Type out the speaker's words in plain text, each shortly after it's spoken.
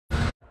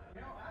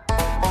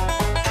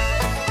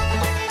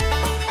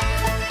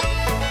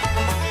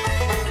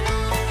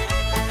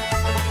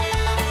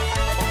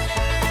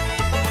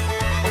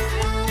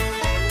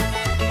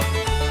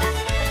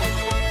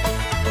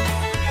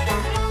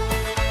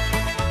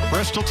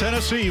Bristol,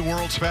 Tennessee,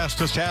 world's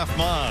fastest half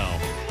mile.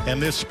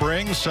 And this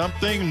spring,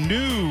 something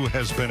new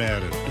has been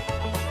added.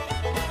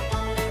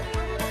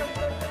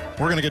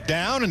 We're going to get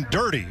down and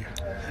dirty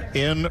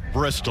in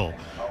Bristol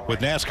with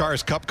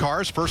NASCAR's Cup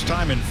cars, first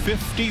time in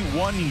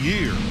 51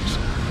 years.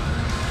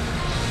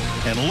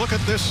 And look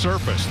at this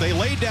surface. They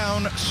lay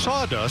down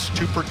sawdust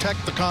to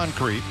protect the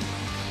concrete,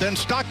 then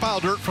stockpile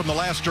dirt from the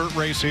last dirt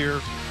race here,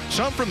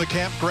 some from the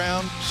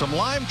campground, some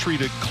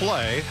lime-treated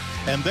clay,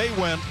 and they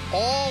went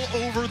all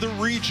over the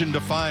region to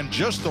find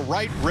just the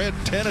right red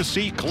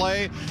Tennessee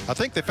clay. I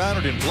think they found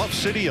it in Bluff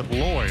City at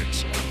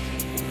Lloyd's.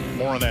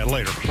 More on that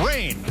later.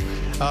 Rain.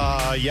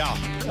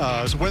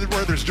 So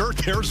where there's dirt,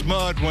 there's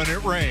mud when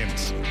it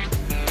rains.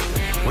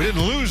 We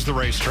didn't lose the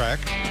racetrack,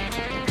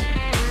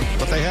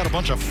 but they had a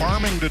bunch of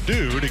farming to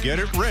do to get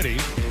it ready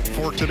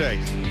for today.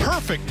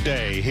 Perfect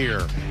day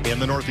here in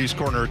the northeast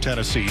corner of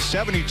Tennessee.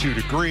 72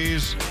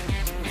 degrees,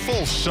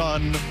 full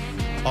sun,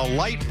 a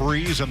light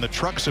breeze, and the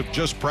trucks have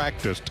just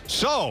practiced.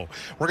 So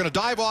we're going to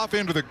dive off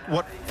into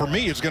what for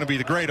me is going to be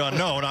the great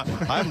unknown. I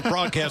haven't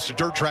broadcast a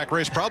dirt track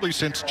race probably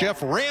since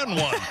Jeff ran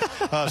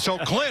one. So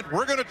Clint,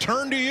 we're going to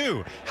turn to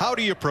you. How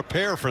do you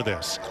prepare for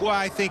this? Well,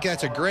 I think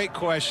that's a great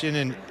question,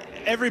 and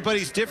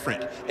everybody's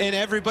different, and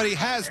everybody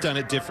has done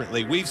it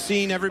differently. We've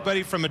seen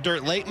everybody from a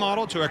dirt late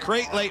model to a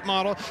crate late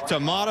model to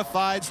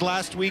modifieds.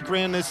 Last week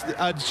ran this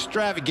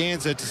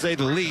extravaganza, to say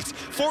the least.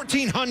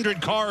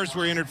 1,400 cars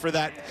were entered for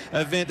that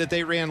event that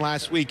they ran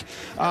last week.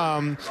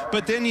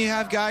 But then you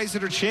have guys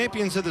that are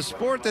champions of the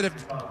sport that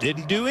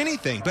didn't do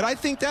anything. But I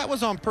think that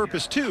was on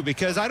purpose too,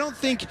 because I don't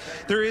think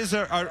there is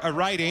a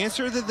right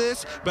answer to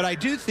this, but I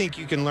do think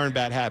you can learn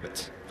bad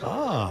habits.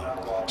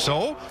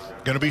 So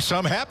going to be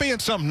some happy and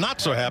some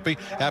not so happy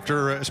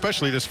after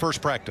especially this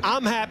first practice.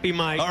 I'm happy,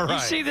 Mike. All right. You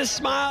see this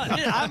smile?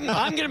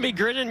 I'm going to be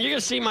grinning. You're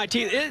going to see my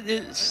teeth. It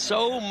is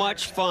so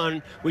much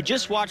fun. We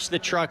just watched the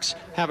trucks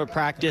have a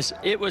practice.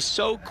 It was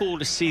so cool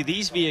to see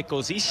these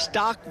vehicles, these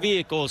stock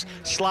vehicles,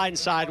 sliding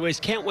sideways.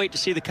 Can't wait to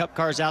see the Cup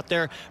cars out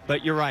there.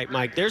 But you're right,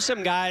 Mike. There's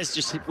some guys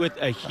just with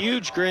a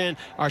huge grin,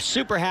 are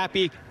super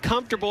happy,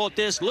 comfortable at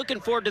this, looking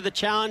forward to the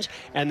challenge.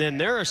 And then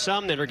there are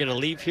some that are going to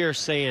leave here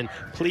saying,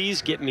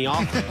 please get me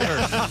off the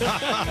dirt.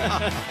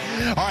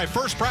 All right,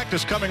 first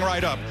practice coming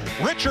right up.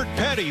 Richard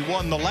Petty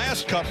won the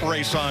last Cup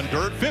race on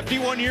dirt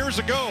 51 years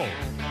ago.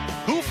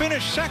 Who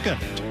finished second?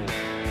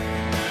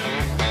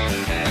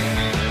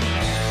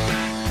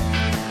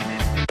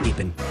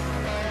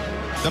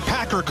 The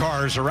Packer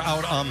cars are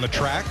out on the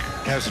track.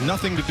 Has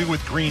nothing to do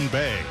with Green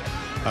Bay.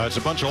 It's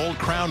a bunch of old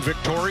Crown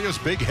Victorias,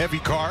 big, heavy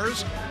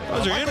cars.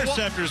 Those are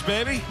Interceptors,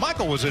 baby.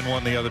 Michael was in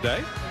one the other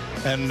day,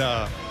 and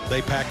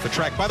they packed the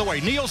track. By the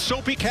way, Neil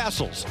Soapy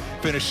Castles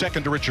finished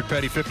second to Richard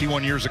Petty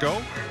 51 years ago,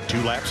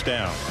 2 laps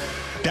down.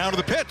 Down to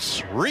the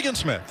pits, Regan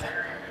Smith.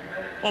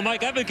 Well,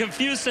 Mike, I've been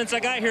confused since I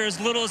got here, as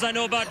little as I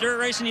know about dirt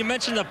racing. You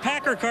mentioned the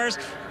Packer cars.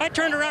 I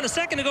turned around a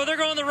second ago. They're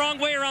going the wrong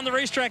way around the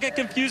racetrack. It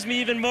confused me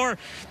even more.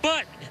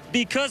 But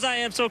because I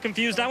am so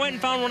confused, I went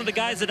and found one of the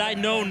guys that I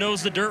know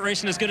knows the dirt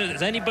racing as good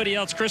as anybody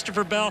else,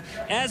 Christopher Bell.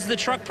 As the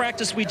truck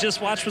practice we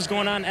just watched was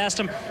going on, asked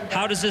him,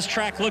 how does this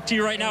track look to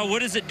you right now?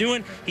 What is it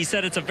doing? He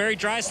said it's a very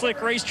dry,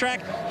 slick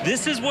racetrack.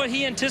 This is what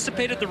he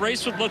anticipated the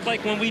race would look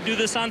like when we do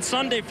this on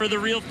Sunday for the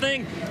real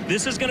thing.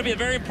 This is going to be a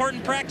very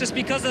important practice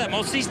because of that.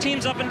 Most of these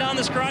teams up and down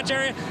this garage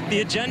area,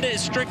 the agenda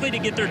is strictly to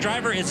get their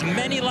driver as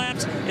many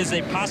laps as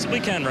they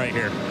possibly can right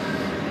here.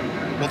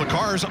 Well, the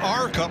cars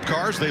are Cup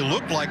cars. They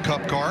look like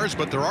Cup cars,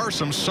 but there are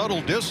some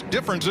subtle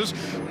differences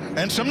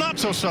and some not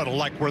so subtle,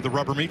 like where the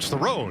rubber meets the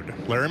road.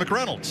 Larry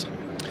McReynolds.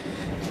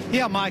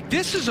 Yeah, Mike,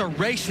 this is a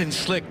racing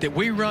slick that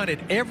we run at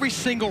every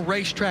single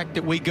racetrack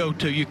that we go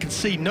to. You can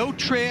see no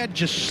tread,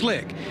 just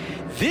slick.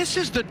 This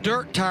is the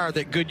dirt tire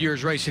that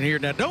Goodyear's racing here.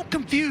 Now, don't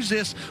confuse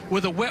this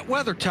with a wet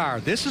weather tire.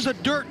 This is a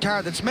dirt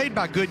tire that's made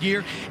by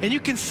Goodyear, and you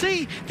can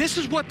see this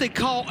is what they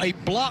call a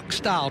block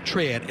style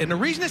tread. And the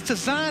reason it's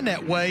designed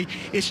that way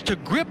is to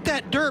grip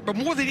that dirt, but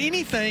more than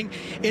anything,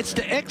 it's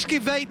to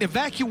excavate and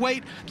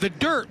evacuate the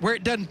dirt where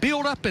it doesn't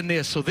build up in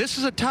this. So this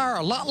is a tire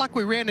a lot like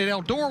we ran at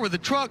Eldora with the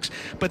trucks,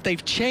 but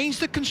they've changed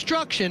the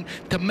construction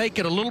to make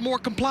it a little more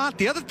compliant.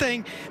 The other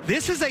thing,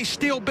 this is a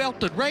steel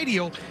belted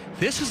radial.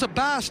 This is a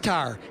bias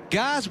tire.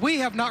 Guys, we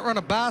have not run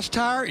a bias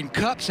tire in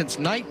Cup since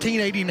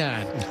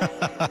 1989.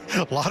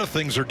 A lot of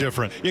things are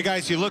different. You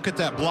guys, you look at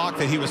that block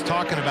that he was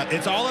talking about.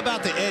 It's all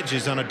about the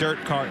edges on a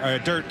dirt car or a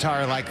dirt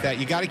tire like that.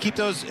 You got to keep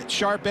those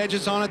sharp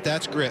edges on it.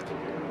 That's grip.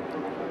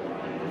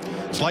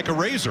 It's like a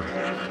razor.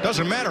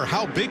 Doesn't matter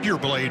how big your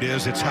blade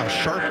is, it's how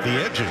sharp the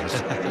edge is.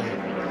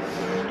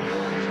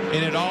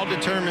 And it all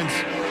determines,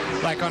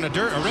 like on a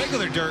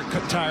regular dirt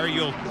tire,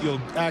 you'll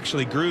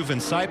actually groove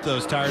and sipe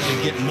those tires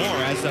and get more.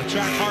 As the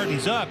track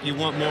hardens up, you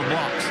want more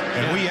blocks.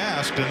 And we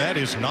asked, and that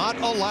is not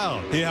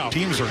allowed. Yeah,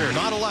 teams are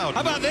not allowed.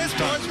 How about this,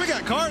 boys? We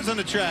got cars on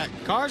the track.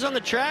 Cars on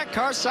the track,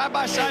 cars side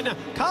by side. Now,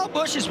 Kyle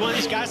Busch is one of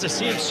these guys. I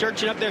see him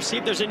searching up there, see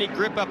if there's any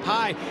grip up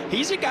high.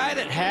 He's a guy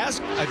that has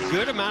a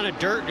good amount of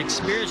dirt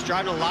experience,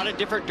 driving a lot of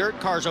different dirt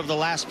cars over the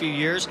last few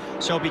years.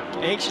 So I'll be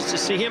anxious to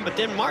see him. But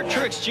then Mark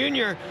Truex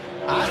Jr.,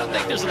 I don't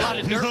think there's a lot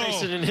of dirt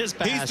racing in his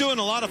past. He's doing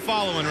a lot of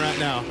following right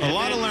now, a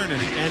lot of learning.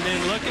 And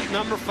then look at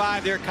number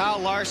 5 there, Kyle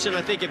Larson.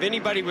 I think if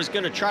anybody was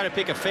going to try to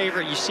pick a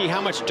favorite, you see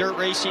how much dirt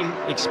racing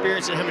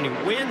experience and how many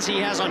wins he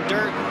has on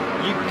dirt.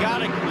 You've got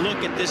to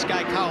look at this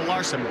guy, Kyle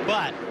Larson.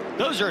 But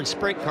those are in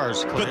sprint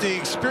cars, Clint. But the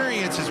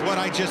experience is what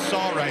I just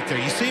saw right there.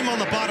 You see him on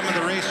the bottom of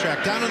the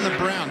racetrack, down in the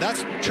brown.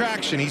 That's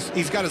traction.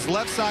 He's got his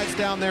left sides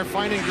down there,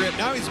 finding grip.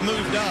 Now he's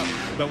moved up.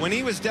 But when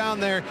he was down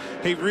there,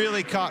 he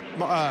really caught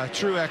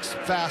Truex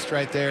fast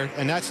right there.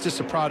 And that's just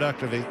a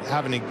product of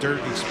having a dirt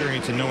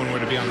experience and knowing where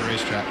to be on the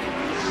racetrack.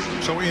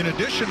 So in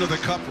addition to the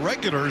Cup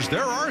regulars,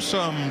 there are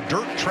some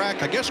dirt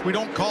track, I guess we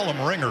don't call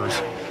them ringers,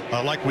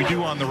 like we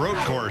do on the road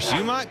course.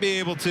 You might be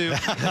able to.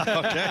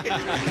 Okay.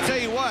 I tell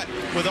you what,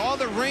 with all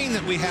the rain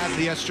that we had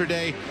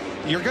yesterday,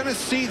 you're going to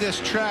see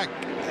this track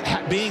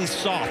being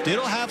soft.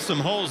 It'll have some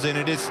holes in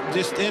it. It's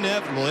just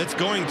inevitable. It's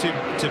going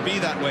to be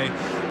that way.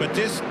 But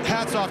this,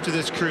 hats off to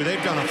this crew.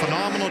 They've done a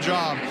phenomenal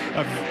job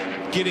of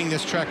getting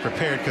this track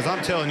prepared, because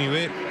I'm telling you,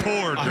 it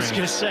poured. I was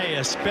going to say,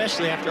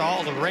 especially after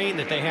all the rain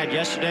that they had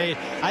yesterday,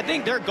 I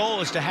think their goal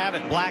is to have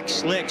it black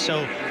slick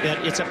so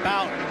that it's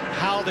about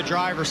how the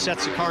driver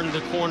sets the car into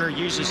the corner,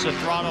 uses the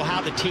throttle, how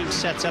the team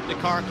sets up the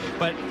car.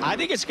 But I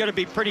think it's going to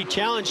be pretty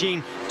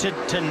challenging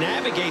to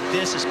navigate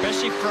this,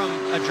 especially from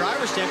a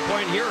driver's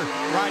standpoint. Here,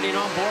 riding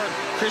on board,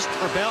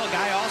 Christopher Bell,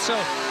 guy also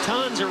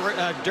tons of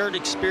dirt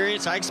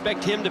experience. I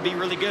expect him to be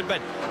really good.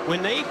 But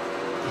when they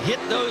hit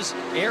those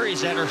areas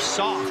that are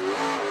soft,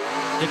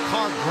 the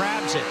car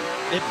grabs it.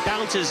 It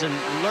bounces and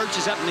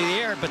lurches up into the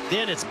air, but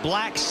then it's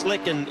black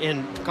slick and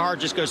the car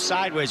just goes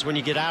sideways when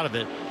you get out of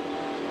it.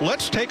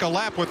 Let's take a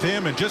lap with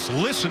him and just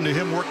listen to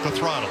him work the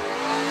throttle.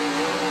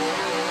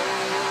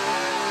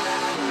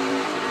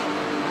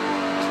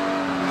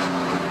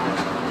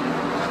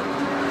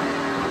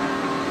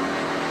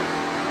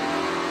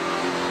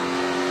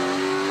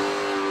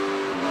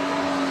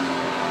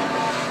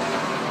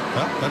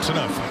 Well, that's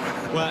enough.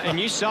 Well, and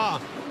you saw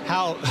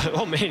how,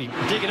 oh man,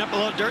 digging up a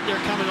little dirt there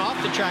coming off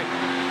the track.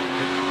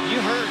 You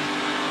heard,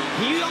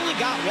 he only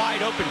got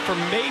wide open for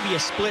maybe a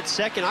split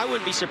second. I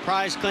wouldn't be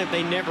surprised, Clint,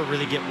 they never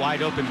really get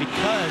wide open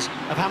because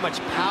of how much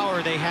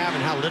power they have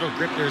and how little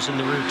grip there's in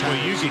the rear tires.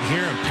 Well, you can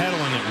hear him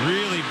pedaling it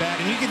really bad,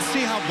 and you can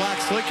see how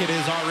black slick it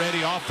is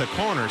already off the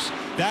corners.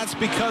 That's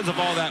because of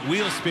all that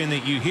wheel spin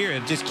that you hear.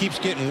 It just keeps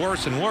getting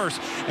worse and worse.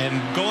 And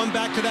going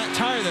back to that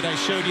tire that I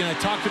showed you, and I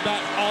talked about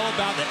all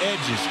about the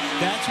edges.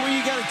 That's where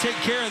you got to take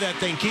care of that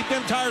thing. Keep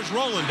them tires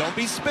rolling. Don't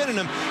be spinning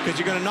them, because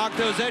you're going to knock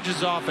those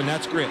edges off, and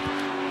that's grip.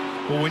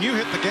 Well, when you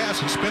hit the gas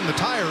and spin the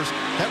tires,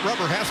 that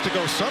rubber has to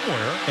go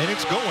somewhere, and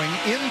it's going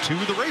into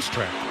the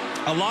racetrack.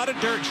 A lot of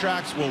dirt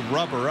tracks will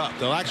rubber up.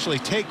 They'll actually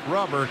take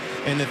rubber,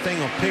 and the thing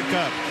will pick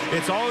up.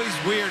 It's always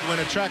weird when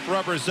a track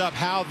rubbers up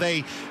how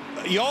they...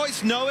 You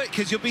always know it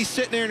because you'll be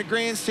sitting there in the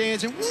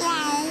grandstands and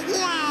wow,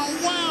 wow,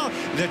 wow.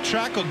 The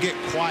track will get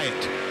quiet.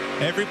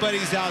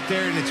 Everybody's out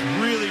there, and it's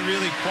really,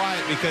 really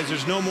quiet because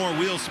there's no more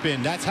wheel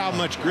spin. That's how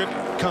much grip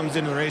comes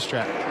into the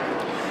racetrack.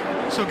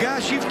 So,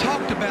 guys, you've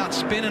talked about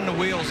spinning the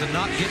wheels and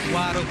not getting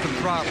wide open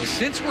throttles.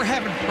 Since we're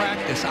having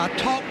practice, I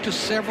talked to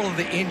several of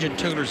the engine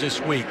tuners this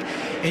week,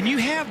 and you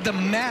have the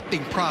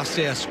mapping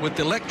process with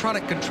the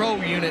electronic control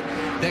unit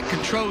that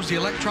controls the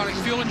electronic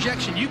fuel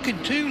injection. You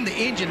can tune the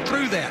engine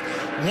through that.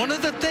 One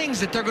of the things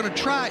that they're going to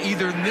try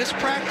either in this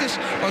practice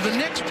or the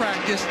next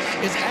practice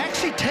is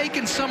actually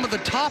taking some of the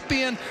top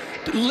end,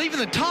 leaving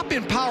the top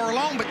end power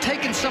alone, but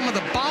taking some of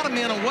the bottom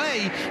end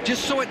away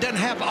just so it doesn't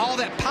have all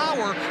that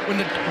power when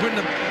the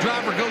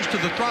driver goes to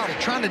the throttle,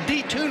 trying to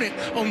detune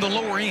it on the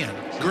lower end.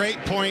 Great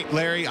point,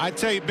 Larry. I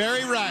tell you,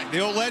 Barry Wright, the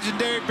old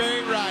legendary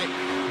Barry Wright,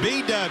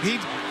 B-Dub,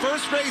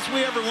 first race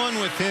we ever won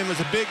with him was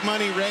a big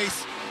money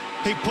race.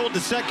 He pulled the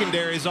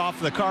secondaries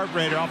off the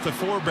carburetor, off the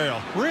 4-barrel.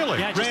 Really?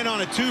 Yeah, Ran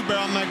on a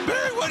 2-barrel. I'm like,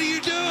 Barry, what are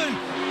you doing?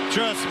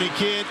 Trust me,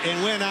 kid,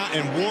 and went out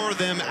and wore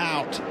them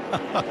out.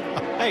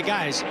 Hey,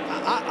 guys,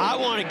 I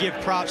want to give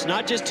props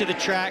not just to the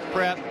track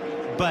prep,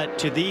 but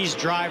to these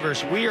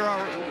drivers. We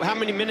are, how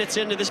many minutes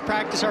into this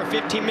practice? Our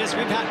 15 minutes.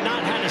 We've not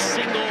had a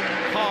single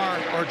car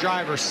or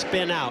driver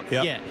spin out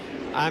yet.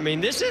 I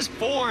mean, this is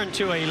foreign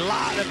to a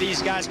lot of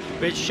these guys,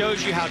 but it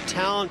shows you how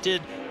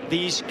talented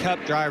these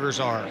Cup drivers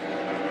are.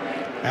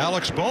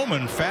 Alex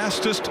Bowman,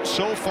 fastest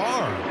so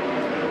far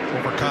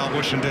over Kyle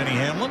Busch and Denny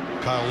Hamlin.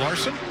 Kyle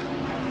Larson.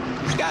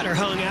 He's got her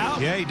hung out.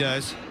 Yeah, he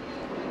does.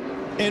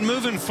 And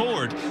moving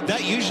forward,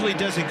 that usually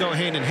doesn't go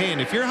hand in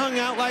hand. If you're hung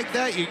out like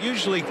that, you're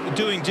usually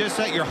doing just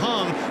that. You're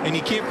hung, and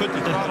you can't put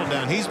the throttle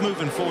down. He's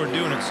moving forward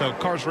doing it, so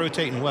car's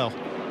rotating well.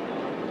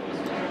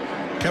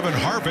 Kevin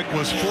Harvick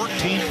was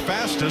 14th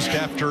fastest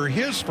after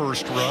his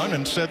first run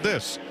and said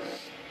this.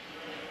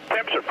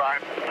 Temps are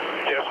fine.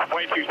 Just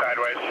way too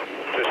sideways.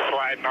 Just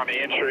sliding on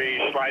the entry,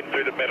 sliding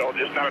through the middle.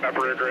 Just not enough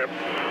rear grip.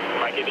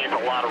 Like it needs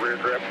a lot of rear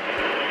grip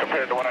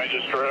compared to what I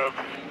just drove.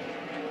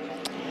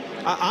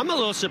 I'm a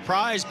little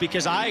surprised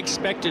because I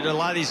expected a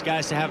lot of these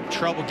guys to have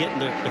trouble getting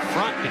the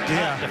front to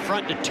cut, the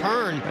front to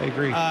turn. I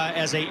agree.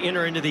 As they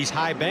enter into these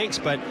high banks,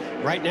 but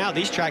right now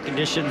these track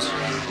conditions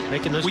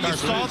making those Well, you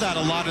cars saw lose. that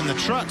a lot in the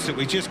trucks that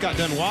we just got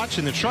done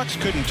watching. The trucks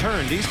couldn't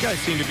turn. These guys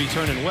seem to be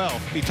turning well.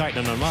 Be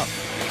tightening them up.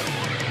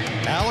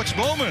 Alex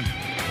Bowman,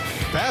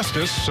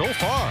 fastest so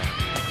far.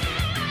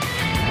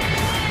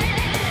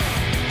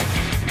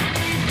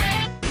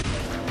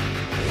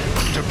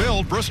 To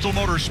build Bristol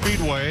Motor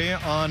Speedway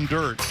on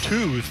dirt,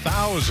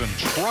 2,000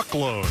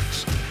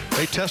 truckloads.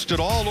 They tested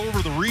all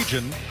over the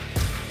region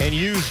and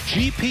used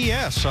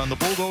GPS on the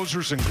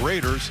bulldozers and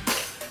graders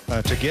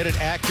to get it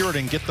accurate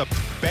and get the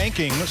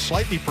banking,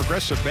 slightly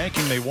progressive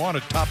banking they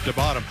wanted top to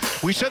bottom.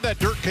 We said that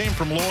dirt came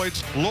from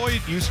Lloyd's.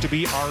 Lloyd used to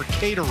be our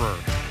caterer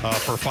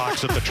for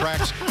Fox at the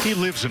tracks. He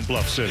lives in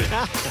Bluff City.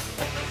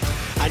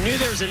 I knew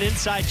there was an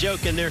inside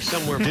joke in there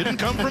somewhere. Didn't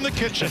come from the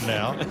kitchen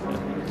now.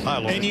 Hi,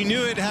 Lloyd. And you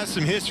knew it has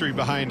some history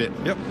behind it.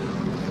 Yep.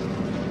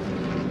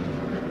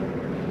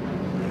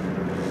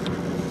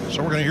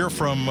 So we're going to hear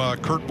from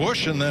Kurt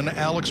Busch and then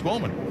Alex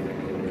Bowman.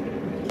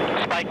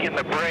 Spike in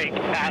the brake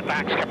at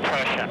max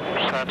compression.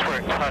 So that's where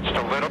it touched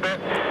a little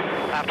bit.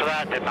 After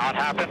that, did not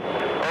happen.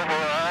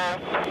 Overall,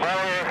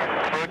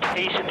 lower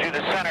rotation through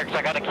the center because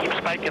I got to keep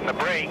spiking the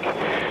brake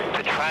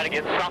to try to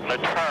get something to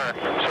turn.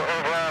 So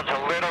overall, it's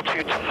a little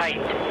too tight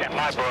in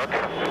my book,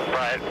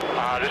 but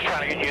just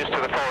trying to get used to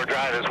the forward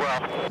drive as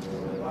well.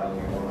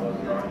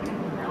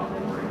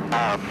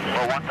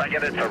 Well, once I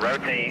get it to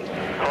rotate,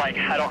 like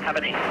I don't have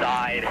any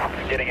side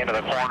getting into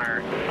the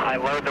corner, I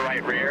load the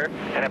right rear,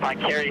 and if I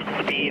carry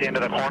speed into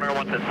the corner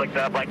once it's slicked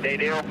up like they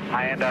do,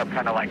 I end up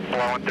kind of like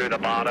blowing through the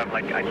bottom,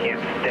 like I can't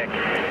stick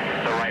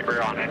the right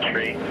rear on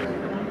entry.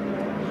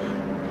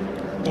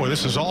 Boy,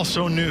 this is all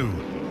so new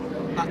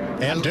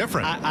and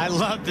different. I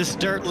love this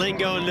dirt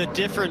lingo and the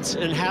difference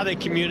in how they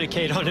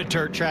communicate on a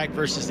dirt track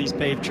versus these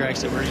paved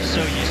tracks that we're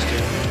so used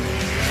to.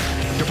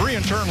 Debris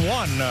in turn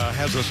one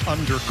has us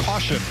under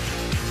caution.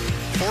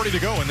 40 to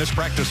go in this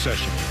practice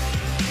session.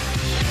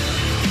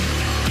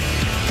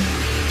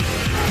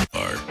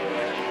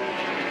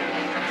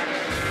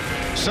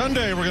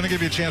 Sunday, we're going to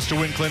give you a chance to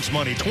win Clint's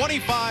money.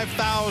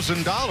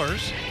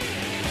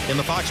 $25,000 in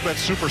the Fox Bet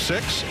Super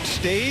 6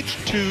 Stage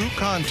 2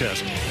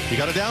 contest. You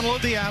got to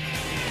download the app.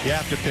 You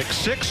have to pick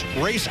 6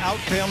 race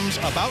outcomes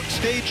about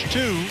Stage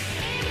 2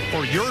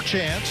 for your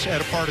chance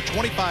at a part of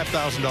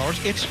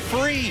 $25,000. It's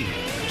free,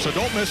 so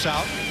don't miss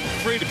out.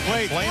 Free to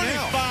play. Play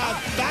now.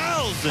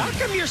 $25,000. How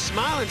come you're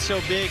smiling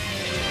so big?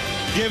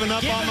 Giving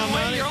up Giving on my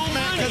away money? your own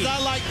money. Because I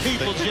like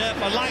people, Jeff.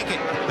 I like it.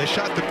 They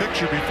shot the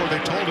picture before they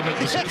told him it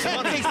was his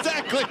money.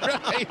 Exactly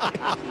right.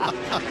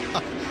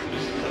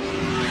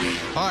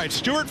 All right,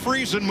 Stuart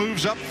Friesen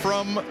moves up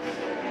from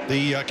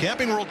the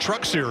Camping World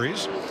Truck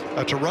Series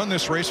to run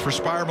this race for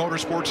Spire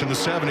Motorsports in the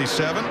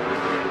 77.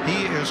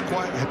 He has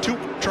had 2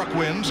 truck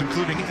wins,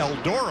 including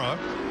Eldora,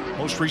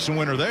 most recent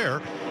winner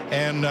there.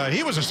 And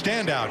he was a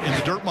standout in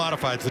the dirt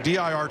modifieds, the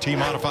DIRT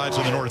modifieds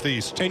in the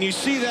Northeast. And you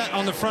see that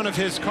on the front of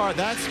his car.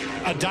 That's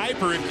a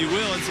diaper, if you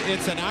will.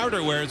 It's an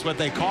outerwear is what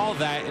they call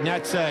that. And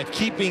that's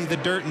keeping the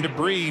dirt and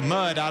debris,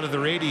 mud out of the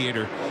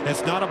radiator.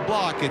 It's not a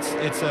block. It's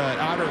an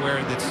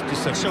outerwear that's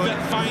just a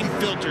fine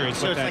filter is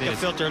So what it's that like is. a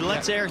filter.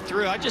 Lets air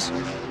through.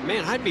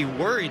 Man, I'd be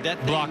worried that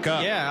thing, Block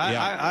up.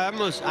 Yeah, I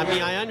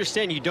mean, I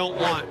understand you don't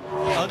want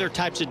other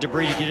types of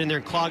debris to get in there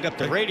and clog up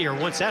the radiator.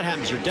 Once that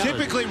happens, you're done.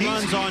 Typically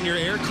runs on your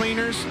air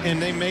cleaners, and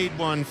they made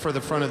one for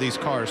the front of these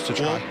cars to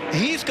try. Well,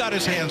 he's got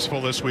his hands full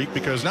this week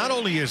because not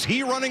only is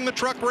he running the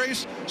truck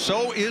race,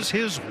 so is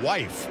his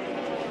wife.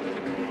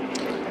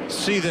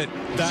 See that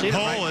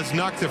hole has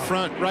knocked the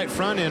right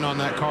front in on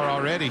that car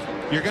already.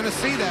 You're going to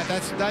see that.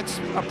 That's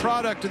a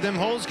product of them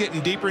holes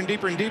getting deeper and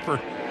deeper and deeper.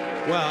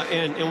 Well,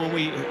 and when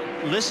we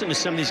listen to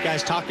some of these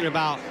guys talking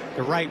about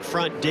the right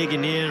front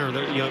digging in or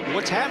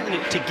what's happening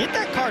to get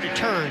that car to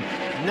turn,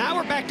 now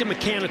we're back to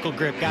mechanical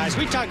grip, guys.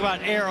 We talk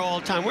about aero all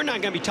the time. We're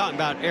not going to be talking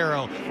about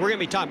aero. We're going to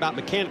be talking about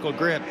mechanical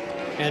grip.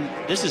 And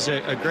this is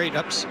a great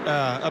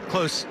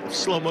up-close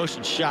slow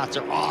motion shots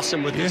are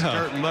awesome with this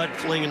dirt and mud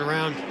flinging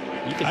around.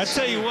 I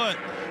tell you what,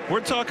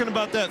 we're talking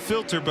about that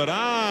filter, but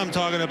I'm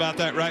talking about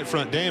that right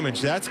front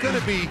damage. That's going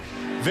to be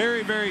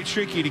very, very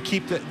tricky to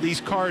keep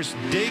these cars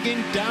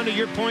digging. Down to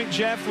your point,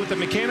 Jeff, with the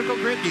mechanical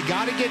grip, you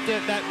got to get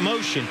that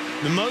motion.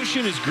 The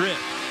motion is grip.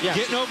 Yes.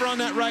 Getting over on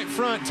that right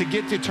front to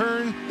get the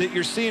turn that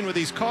you're seeing with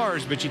these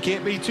cars, but you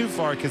can't be too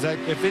far because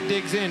if it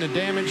digs in and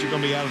damage, you're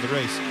going to be out of the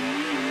race.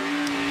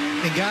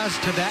 And guys,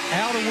 to that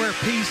outerwear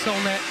piece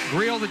on that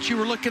grill that you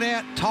were looking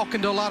at,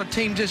 talking to a lot of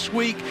teams this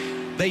week,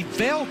 they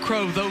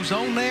Velcro those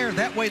on there.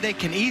 That way they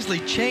can easily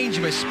change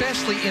them,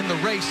 especially in the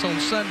race on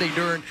Sunday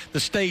during the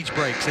stage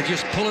breaks. They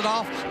just pull it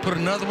off, put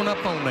another one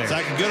up on there. It's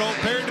like a good old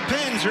pair of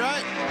Depends,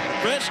 right?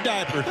 Fresh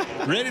diaper,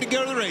 ready to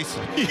go to the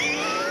racing.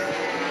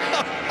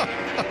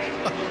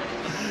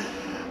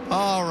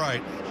 All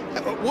right.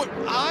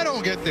 I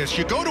don't get this.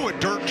 You go to a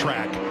dirt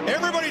track.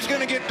 Everybody's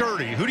going to get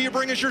dirty. Who do you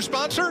bring as your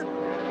sponsor?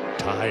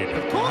 Tide.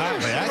 Of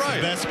course. That's right.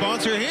 the best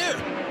sponsor here.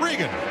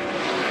 Regan.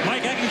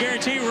 Mike, I can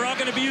guarantee you we're all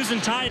going to be using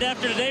Tide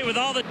after today with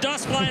all the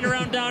dust flying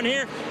around down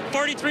here.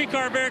 43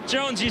 car of Eric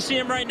Jones, you see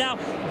him right now,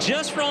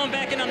 just rolling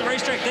back in on the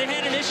racetrack. They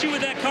had an issue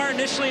with that car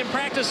initially in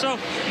practice, so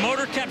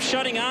motor kept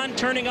shutting on,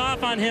 turning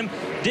off on him.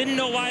 Didn't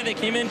know why. They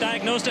came in,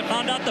 diagnosed it,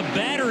 found out the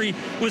battery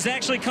was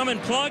actually coming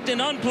plugged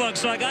and unplugged.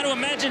 So I got to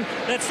imagine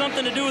that's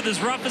something to do with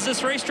as rough as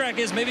this racetrack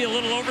is. Maybe a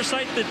little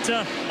oversight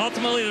that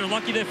ultimately they're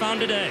lucky they found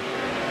today.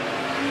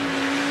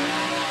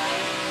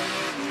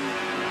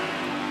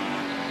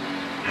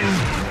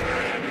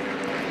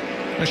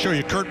 I'll show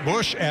you Kurt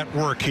Busch at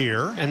work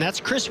here. And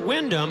that's Chris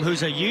Windham,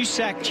 who's a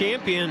USAC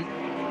champion,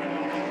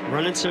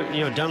 running some,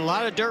 done a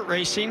lot of dirt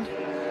racing.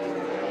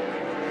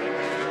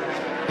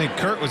 I think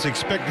Kurt was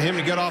expecting him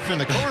to get off in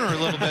the corner a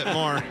little bit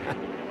more.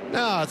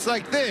 No, it's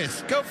like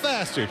this. Go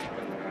faster.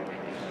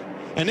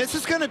 And this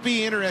is going to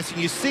be interesting.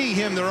 You see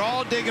him, they're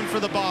all digging for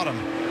the bottom.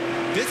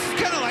 This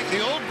is kind of like the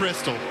old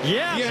Bristol.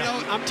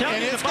 Yeah, I'm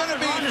telling you, the fun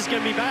is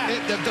going to be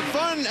back. The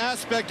fun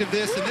aspect of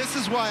this, and this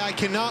is why I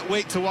cannot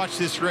wait to watch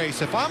this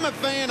race. If I'm a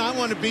fan, I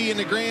want to be in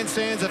the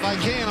grandstands. If I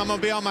can, I'm going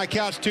to be on my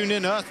couch tuned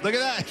in to us. Look at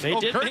that. They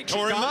did Kurt make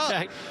tore him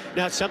contact. up.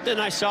 Now, something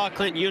I saw,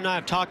 Clint, you and I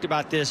have talked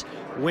about this.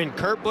 When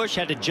Kurt Busch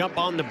had to jump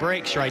on the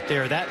brakes right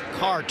there, that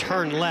car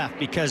turned left,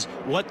 because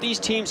what these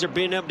teams are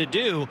being able to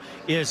do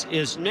is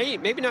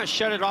maybe not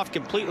shut it off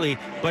completely,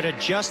 but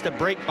adjust the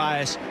brake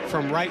bias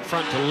from right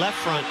front to left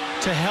front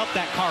to help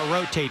that car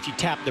rotate if you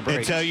tap the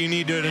brakes. Until you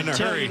need to do it in a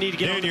hurry. Until you need to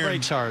get on the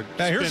brakes hard.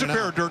 Now, here's a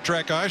pair of dirt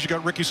track guys. You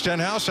got Ricky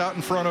Stenhouse out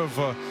in front of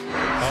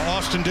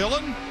Austin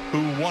Dillon,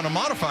 who won a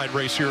modified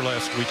race here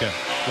last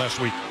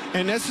week.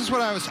 And this is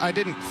what I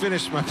didn't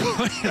finish my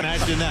point.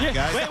 Imagine that,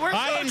 guys. Wait, we're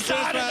I didn't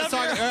finish what I was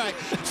talking. All right.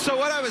 So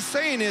what I was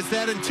saying is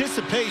that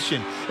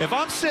anticipation. If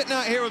I'm sitting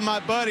out here with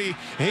my buddy,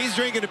 and he's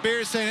drinking a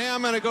beer saying, hey,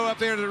 I'm going to go up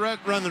there to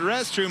run the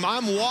restroom,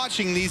 I'm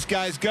watching these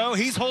guys go.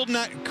 He's holding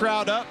that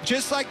crowd up,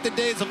 just like the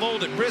days of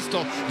old at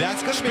Bristol.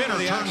 That's going to be Spinner,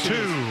 the turn action.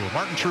 2,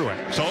 Martin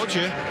Truex. Told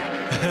you.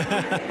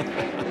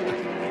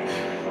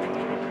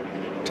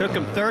 Took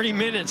him 30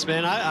 minutes,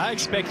 man. I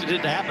expected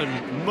it to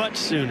happen much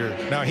sooner.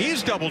 Now,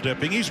 he's double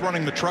dipping. He's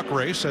running the truck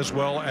race as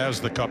well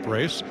as the cup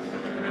race,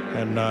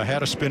 and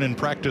had a spin in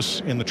practice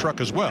in the truck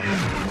as well.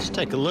 Let's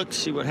take a look,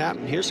 see what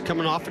happened. Here's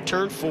coming off of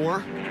turn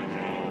 4.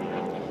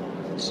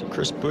 See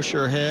Chris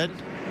Buescher ahead.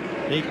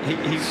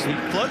 He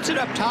floats it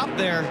up top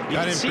there. You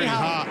Got can him see pretty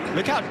how hot.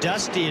 Look how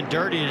dusty and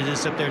dirty it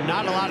is up there.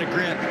 Not a lot of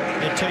grip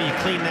until you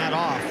clean that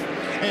off.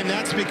 And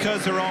that's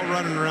because they're all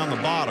running around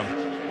the bottom.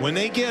 When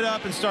they get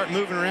up and start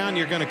moving around,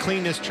 you're going to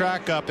clean this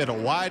track up. It'll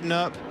widen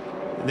up.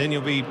 Then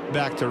you'll be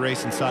back to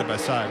racing side by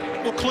side.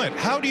 Well, Clint,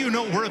 how do you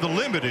know where the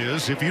limit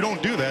is if you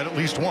don't do that at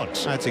least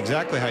once? That's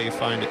exactly how you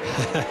find it.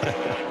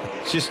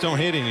 Just don't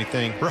hit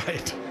anything.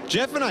 Right.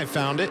 Jeff and I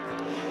found it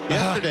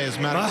yesterday, as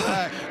a matter of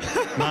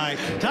fact. Mike.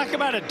 Talk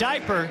about a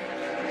diaper.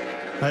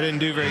 I didn't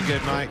do very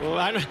good, Mike. Well,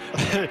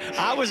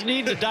 I was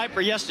needing a diaper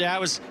yesterday. I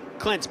was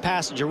Clint's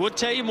passenger. We'll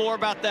tell you more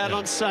about that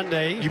on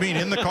Sunday. You mean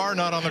in the car,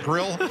 not on the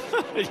grill?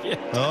 Yeah.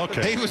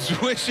 Okay. He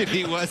was wishing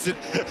he wasn't.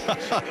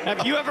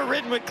 Have you ever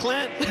ridden with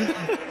Clint?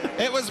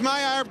 It was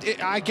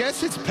I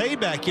guess it's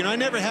payback. I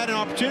never had an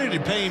opportunity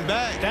to pay him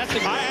back.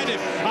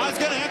 I was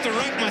going to have to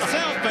wreck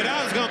myself, but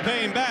I was going to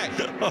pay him back.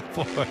 Oh,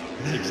 boy.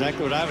 That's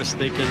exactly what I was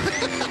thinking.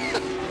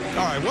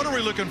 All right, what are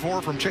we looking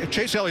for from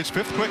Chase Elliott's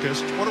 5th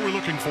quickest? What are we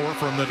looking for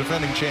from the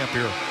defending champ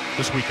here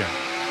this weekend?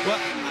 Well,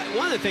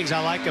 one of the things I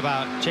like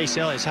about Chase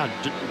Elliott is how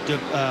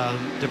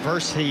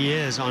diverse he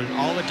is on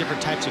all the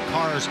different types of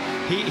cars.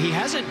 He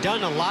hasn't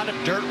done a lot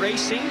of dirt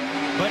racing,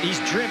 but he's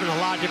driven a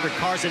lot of different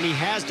cars, and he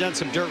has done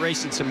some dirt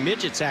racing, some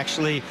midgets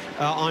actually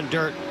on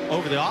dirt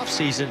over the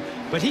offseason.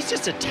 But he's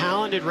just a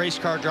talented race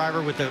car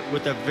driver with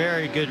a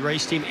very good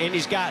race team, and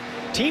he's got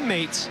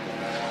teammates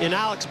in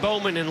Alex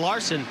Bowman and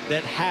Larson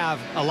that have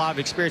a lot of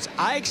experience.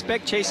 I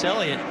expect Chase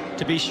Elliott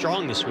to be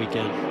strong this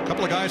weekend. A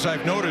couple of guys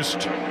I've noticed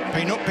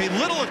pay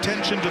little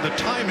attention to the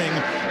timing,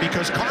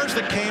 because cars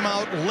that came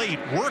out late,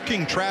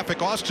 working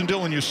traffic. Austin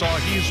Dillon, you saw,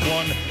 he's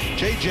one.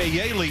 J.J.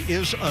 Yaley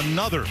is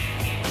another.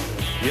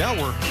 Yeah,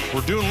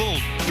 we're doing a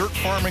little dirt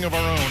farming of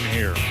our own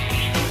here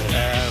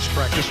as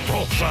practice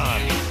rolls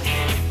on.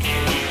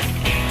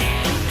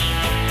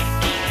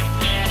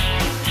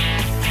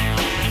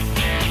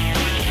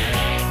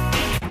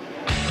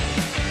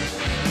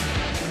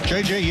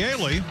 J.J.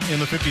 Yaley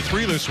in the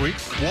 53 this week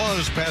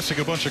was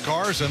passing a bunch of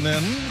cars and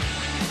then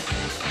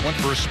went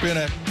for a spin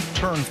at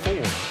turn 4.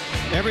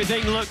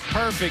 Everything looked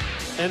perfect,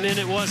 and then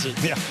it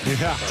wasn't. Yeah.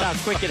 That's how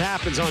quick it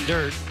happens on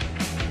dirt.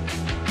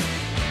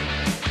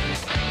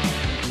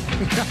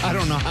 I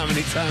don't know how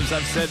many times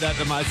I've said that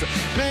to myself.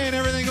 Man,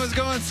 everything was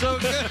going so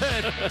good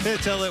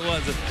until it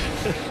wasn't.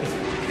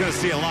 You're going to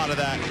see a lot of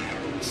that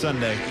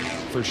Sunday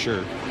for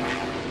sure.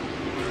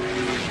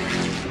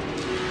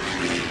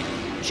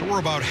 So we're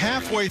about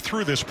halfway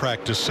through this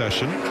practice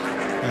session,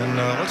 and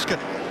let's get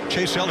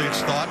Chase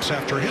Elliott's thoughts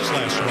after his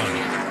last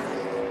run.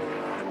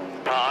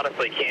 I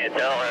honestly can't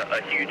tell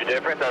a huge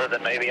difference, other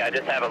than maybe I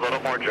just have a little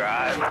more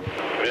drive,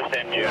 just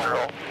in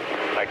general.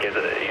 Like, is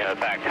it, the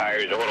back tire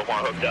is a little more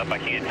hooked up. I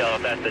can't tell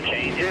if that's the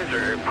changes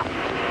or,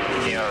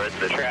 it's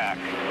the track,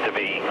 to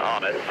be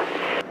honest.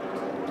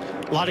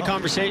 A lot of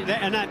conversation,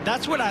 and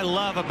that's what I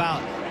love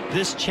about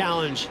this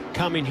challenge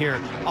coming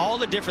here. All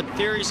the different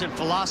theories and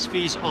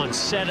philosophies on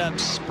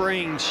setups,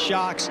 springs,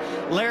 shocks.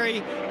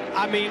 Larry,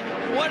 I mean,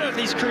 what are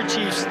these crew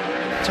chiefs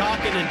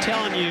talking and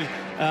telling you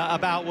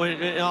about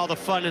all the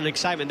fun and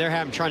excitement they're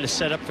having trying to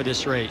set up for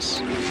this race?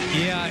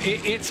 Yeah,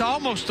 it's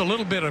almost a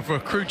little bit of a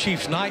crew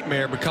chief's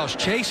nightmare, because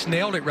Chase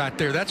nailed it right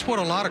there. That's what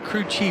a lot of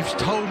crew chiefs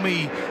told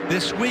me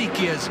this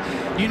week is,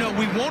 we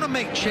want to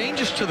make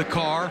changes to the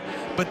car,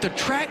 but the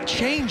track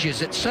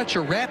changes at such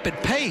a rapid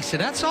pace.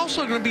 And that's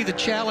also going to be the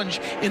challenge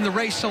in the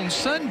race on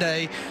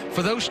Sunday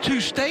for those 2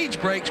 stage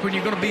breaks when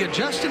you're going to be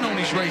adjusting on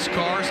these race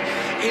cars.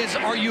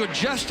 Are you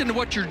adjusting to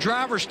what your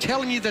driver's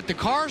telling you that the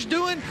car's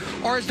doing,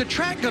 or is the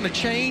track going to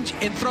change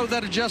and throw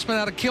that adjustment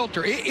out of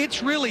kilter?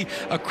 It's really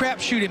a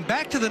crapshoot. And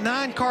back to the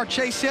 9-car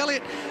Chase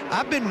Elliott,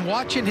 I've been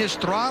watching his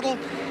throttle.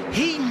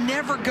 He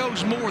never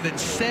goes more than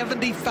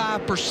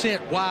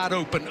 75% wide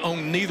open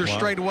on neither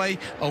straightaway,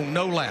 on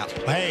no lap.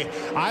 Hey,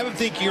 I would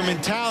think your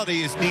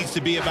mentality needs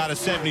to be about a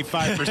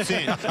 75%.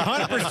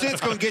 100%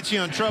 is going to get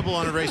you in trouble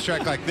on a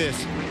racetrack like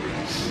this.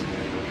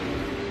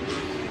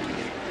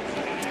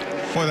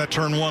 Boy, that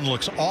turn 1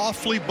 looks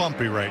awfully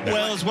bumpy right now.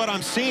 Well, as what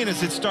I'm seeing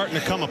is it's starting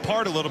to come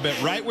apart a little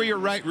bit. Right where your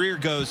right rear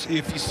goes,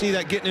 if you see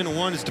that getting into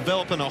 1, is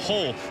developing a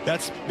hole.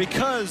 That's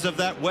because of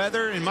that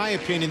weather, in my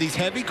opinion. These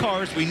heavy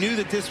cars, we knew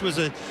that this was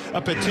a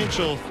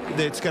potential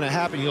that's going to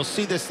happen. You'll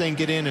see this thing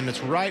get in, and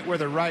it's right where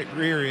the right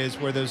rear is,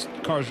 where those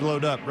cars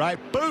load up. Right,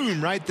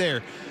 boom, right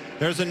there.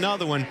 There's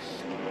another one.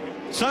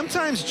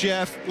 Sometimes,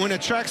 Jeff, when a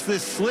track's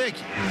this slick,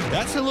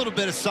 that's a little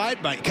bit of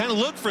side bite. Kind of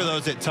look for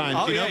those at times.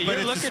 Oh, yeah,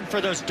 you're looking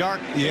for those dark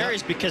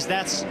areas, because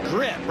that's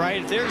grip,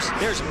 right?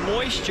 There's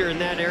moisture in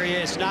that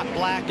area. It's not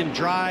black and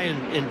dry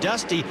and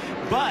dusty,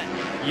 but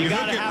you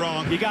got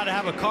to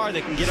have a car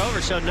that can get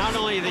over. So not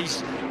only are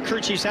these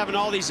crew chiefs having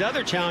all these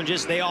other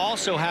challenges, they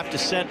also have to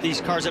set these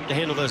cars up to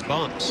handle those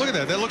bumps. Look at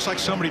that. That looks like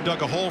somebody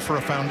dug a hole for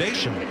a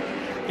foundation.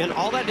 And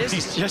all that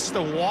is just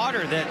the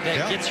water that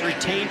gets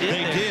retained in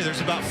there. They did.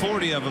 There's about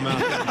 40 of them out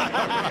there.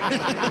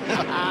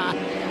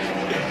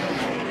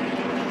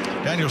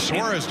 Daniel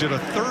Suarez did a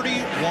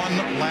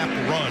 31-lap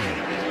run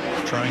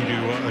trying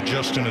to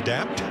adjust and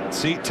adapt.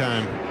 Seat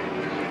time.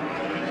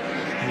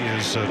 He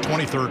is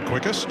 23rd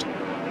quickest.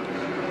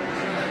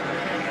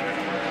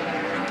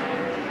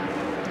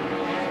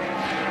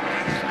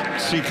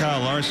 See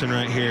Kyle Larson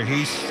right here.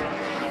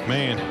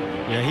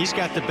 Yeah, he's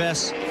got the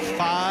best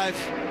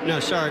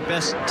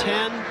best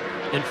 10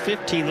 and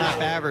 15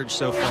 lap average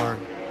so far.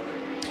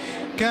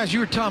 Guys, you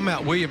were talking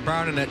about William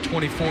Byron in that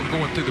 24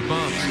 going through the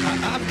bumps.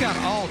 I've got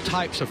all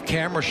types of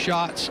camera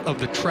shots of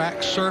the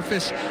track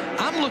surface.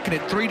 I'm looking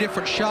at 3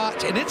 different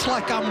shots, and it's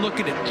like I'm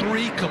looking at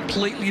 3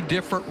 completely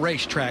different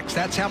racetracks.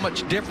 That's how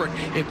much different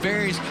it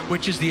varies,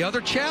 which is the other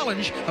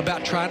challenge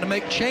about trying to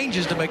make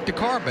changes to make the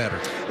car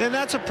better. And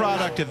that's a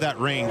product of that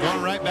rain.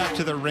 Going right back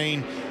to the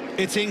rain,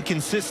 it's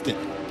inconsistent.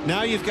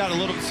 Now you've got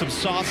some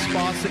soft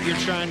spots that you're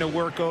trying to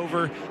work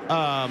over,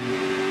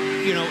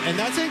 and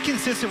that's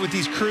inconsistent with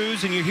these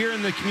crews, and you're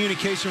hearing the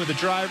communication with the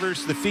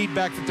drivers, the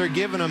feedback that they're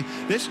giving them.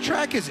 This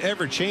track is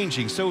ever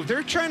changing, so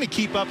they're trying to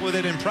keep up with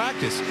it in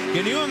practice.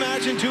 Can you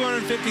imagine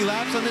 250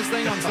 laps on this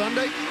thing on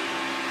Sunday?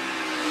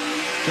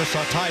 Just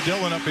saw Ty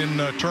Dillon up in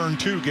turn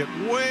 2 get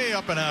way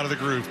up and out of the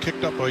groove,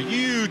 kicked up a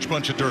huge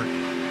bunch of dirt,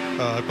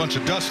 a bunch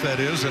of dust that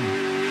is, and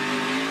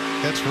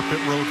heads for pit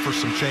road for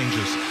some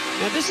changes.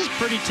 Now, this is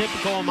pretty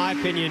typical, in my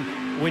opinion,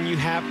 when you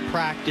have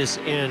practice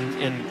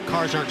and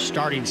cars aren't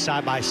starting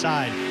side by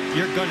side.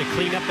 You're going to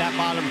clean up that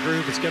bottom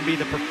groove. It's going to be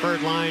the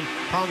preferred line.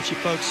 Promise you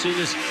folks, as soon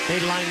as they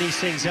line these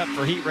things up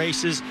for heat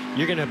races,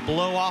 you're going to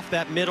blow off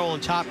that middle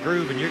and top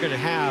groove, and you're going to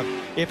have,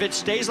 if it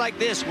stays like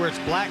this where it's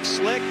black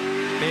slick,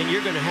 man,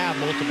 you're going to have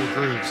multiple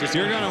grooves.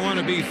 You're going to want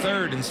to be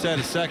 3rd instead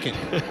of 2nd.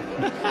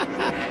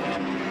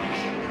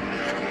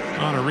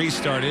 On a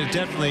restart, it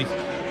definitely,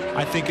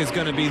 I think, is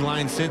going to be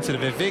line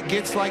sensitive. If it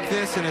gets like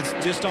this and it's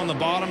just on the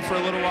bottom for a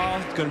little while,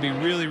 it's going to be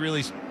really,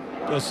 really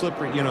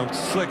slippery,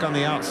 slick on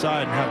the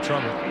outside and have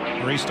trouble.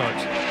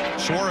 Restarts.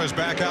 Suarez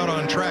back out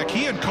on track.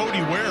 He and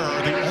Cody Ware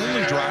are the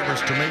only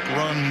drivers to make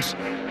runs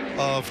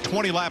of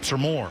 20 laps or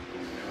more.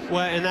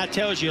 Well, and that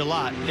tells you a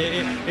lot.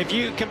 If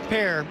you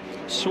compare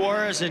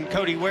Suarez and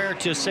Cody Ware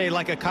to, say,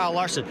 like a Kyle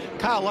Larson.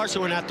 Kyle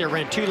Larson went out there,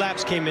 ran 2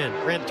 laps, came in,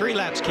 ran 3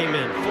 laps, came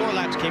in, 4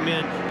 laps, came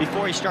in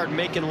before he started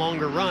making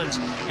longer runs,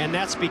 and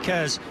that's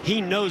because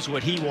he knows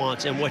what he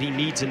wants and what he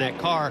needs in that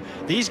car.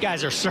 These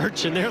guys are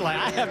searching. They're like,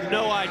 I have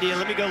no idea.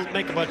 Let me go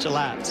make a bunch of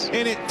laps.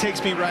 And it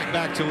takes me right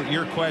back to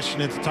your question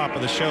at the top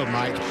of the show,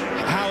 Mike,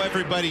 how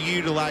everybody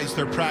utilized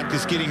their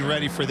practice getting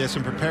ready for this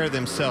and prepare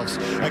themselves.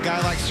 A guy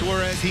like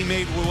Suarez, he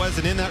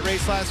wasn't in that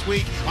race last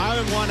week. I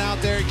want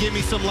out there, give me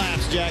some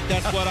laps, Jack.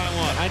 That's what I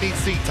want. I need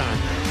seat time.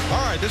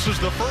 All right, this is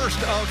the first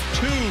of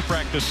 2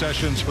 practice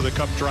sessions for the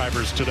Cup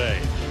drivers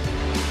today.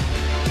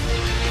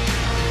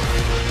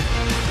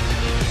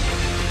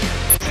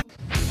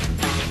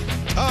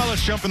 Well,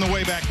 let's jump in the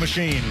Wayback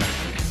Machine.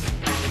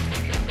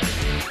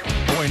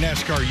 Boy,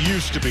 NASCAR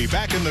used to be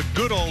back in the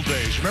good old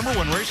days. Remember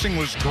when racing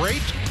was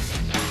great?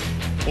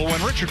 Well,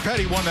 when Richard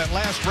Petty won that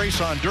last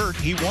race on dirt,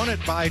 he won it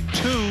by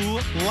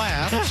 2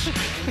 laps.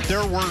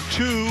 There were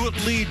 2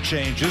 lead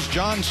changes.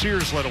 John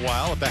Sears led a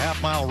while at the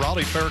half-mile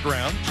Raleigh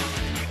Fairgrounds.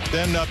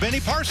 Then Benny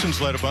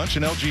Parsons led a bunch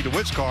in L.G.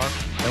 DeWitt's car.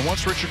 And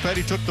once Richard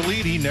Petty took the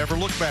lead, he never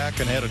looked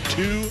back and had a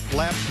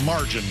 2-lap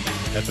margin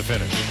at the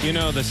finish. You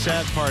know, the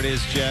sad part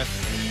is,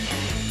 Jeff,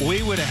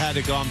 we would have had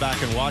to gone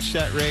back and watch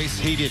that race.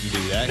 He didn't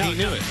do that. He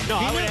knew it. No,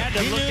 he I would have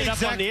had to look it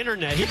up on the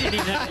internet. internet. He didn't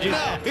even have to do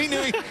that.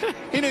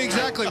 He knew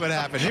exactly what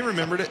happened. He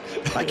remembered it.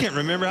 I can't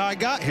remember how I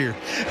got here.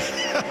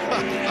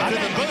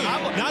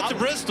 Not to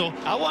Bristol.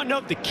 I want to know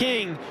if the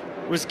King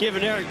was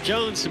giving Eric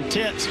Jones some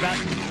tips about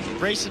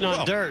racing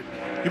on dirt.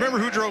 You remember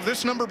who drove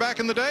this number back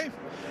in the day?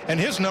 And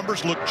his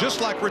numbers look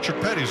just like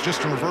Richard Petty's,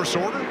 just in reverse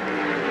order.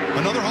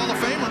 Another Hall of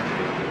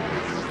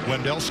Famer,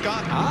 Wendell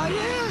Scott. Ah,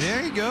 yes.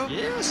 There you go.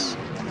 Yes.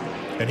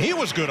 And he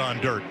was good on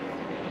dirt.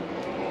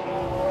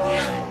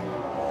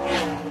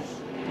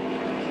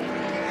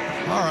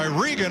 All right,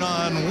 Regan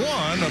on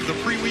one of the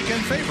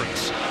pre-weekend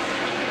favorites.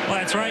 Well,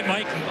 that's right,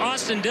 Mike.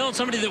 Austin Dillon,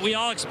 somebody that we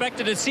all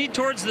expected to see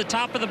towards the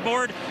top of the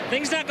board.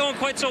 Things not going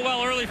quite so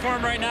well early for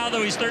him right now,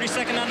 though. He's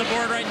 32nd on the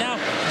board right now.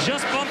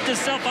 Just bumped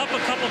himself up a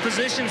couple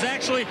positions.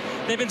 Actually,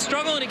 they've been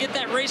struggling to get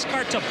that race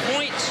car to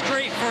point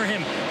straight for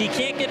him. He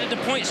can't get it to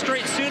point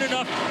straight soon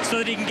enough so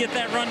that he can get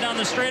that run down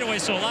the straightaway.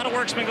 So a lot of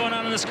work's been going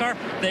on in this car.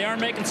 They are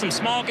making some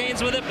small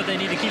gains with it, but they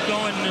need to keep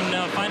going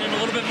and finding a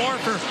little bit more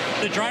for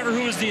the driver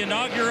who was the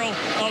inaugural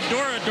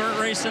Eldora dirt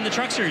race and the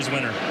Truck Series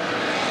winner.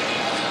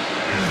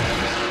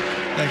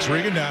 Thanks,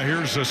 Regan. Now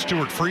here's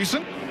Stuart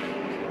Friesen.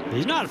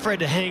 He's not afraid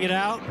to hang it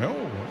out.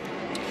 Oh.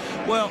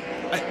 Well,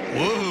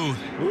 whoa.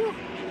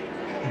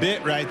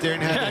 Bit right there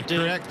and had to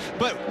correct.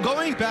 But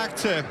going back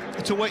to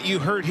what you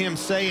heard him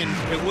say, and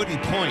it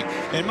wouldn't point.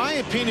 In my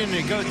opinion,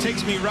 it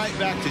takes me right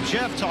back to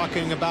Jeff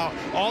talking about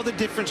all the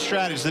different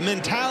strategies, the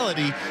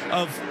mentality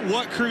of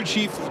what crew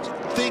chief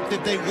think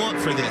that they want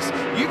for this.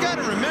 You got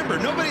to remember,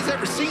 nobody's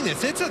ever seen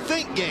this. It's a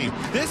think game.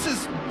 This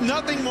is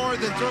nothing more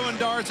than throwing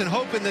darts and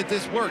hoping that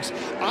this works.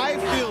 I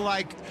feel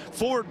like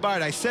forward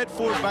bite, I said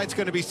forward bite's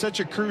going to be such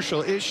a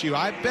crucial issue.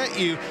 I bet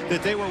you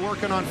that they were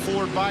working on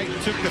forward bite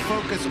and took the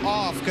focus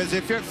off, because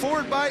if you're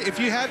forward bite, if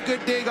you have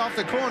good dig off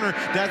the corner,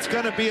 that's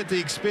going to be at the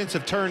expense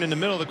of turn in the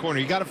middle of the corner.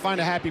 You got to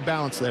find a happy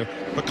balance there.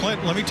 But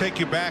Clint, let me take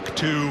you back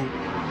to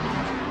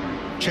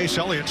Chase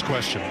Elliott's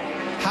question.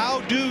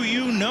 How do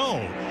you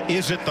know?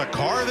 Is it the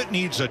car that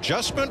needs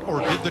adjustment,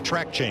 or did the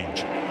track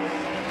change?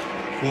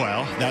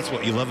 Well, that's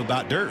what you love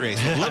about dirt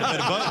racing. A little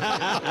bit of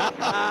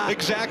both.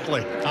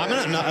 Exactly. I'm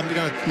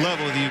gonna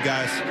level with you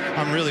guys.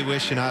 I'm really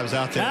wishing I was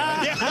out there.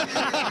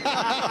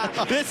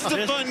 This is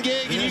a fun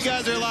gig, and you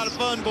guys are a lot of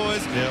fun,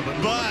 boys. Yeah,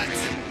 but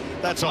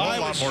that's a whole I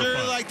lot would more sure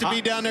fun. like to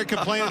be down there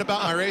complaining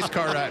about my race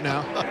car right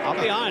now.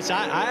 I'll be honest,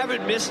 I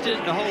haven't missed it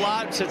a whole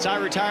lot since I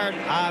retired.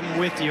 I'm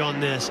with you on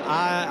this.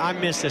 I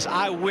miss this.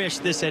 I wish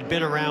this had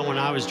been around when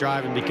I was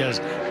driving, because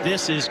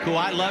this is cool.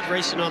 I love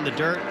racing on the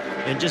dirt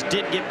and just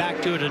didn't get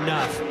back to it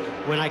enough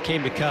when I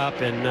came to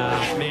Cup. And,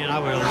 man, I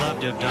would have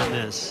loved to have done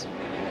this.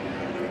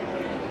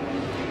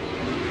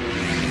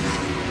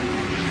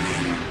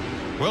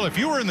 Well, if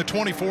you were in the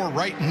 24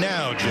 right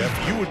now,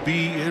 Jeff, it'd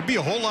be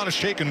a whole lot of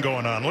shaking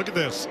going on. Look at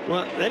this.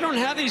 Well, they don't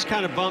have these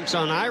kind of bumps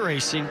on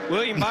iRacing.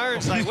 William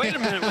Byron's like, wait a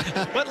minute,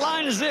 what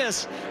line is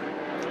this?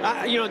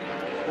 You know,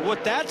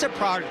 what that's a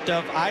product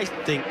of, I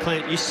think,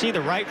 Clint, you see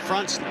the right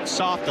front's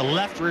soft, the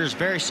left rear is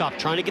very soft,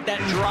 trying to get that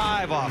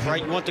drive off,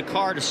 right? You want the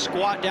car to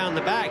squat down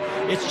the back.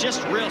 It's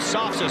just real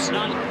soft, so it's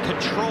not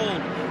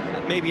controlled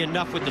maybe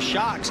enough with the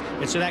shocks.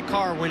 And so that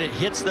car, when it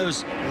hits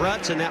those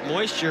ruts and that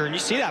moisture, and you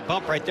see that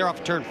bump right there off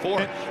of turn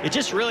 4, it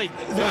just really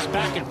goes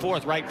back and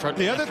forth right in front.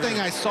 The other thing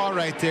I saw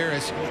right there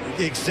is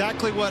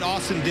exactly what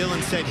Austin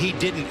Dillon said he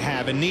didn't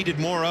have and needed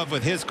more of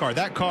with his car.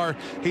 That car,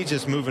 he's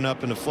just moving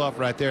up in the fluff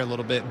right there a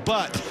little bit.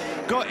 But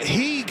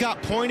he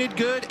got pointed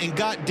good and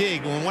got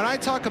dig. When I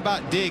talk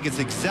about dig, it's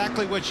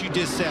exactly what you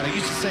just said. I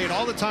used to say it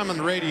all the time on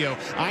the radio.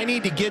 I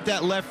need to get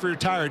that left rear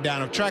tire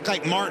down. A track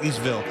like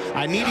Martinsville,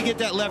 I need to get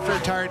that left rear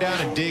tire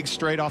down and dig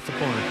straight off the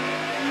corner.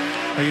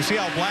 Now you see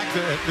how black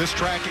this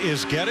track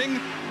is getting?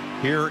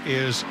 Here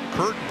is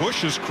Kurt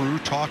Busch's crew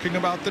talking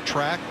about the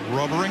track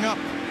rubbering up.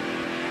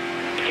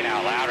 Speaking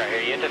out louder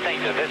here, you have to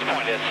think at this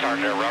point it's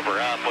starting to rubber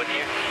up, wouldn't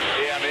you?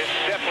 Yeah, I mean, it's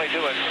definitely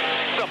doing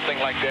something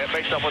like that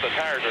based on what the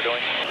tires are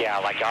doing.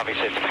 Yeah, like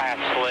obviously it's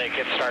past slick.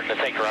 It's starting to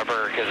think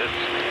rubber because it's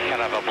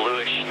kind of a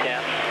bluish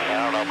tint.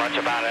 I don't know much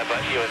about it,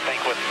 but you would think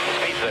with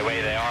speeds the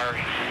way they are,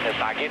 it's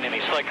not getting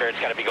any slicker. It's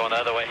got to be going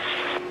the other way.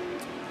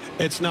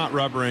 It's not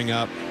rubbering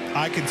up.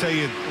 I can tell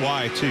you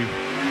why, too.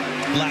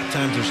 Lap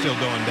times are still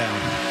going down.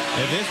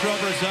 If this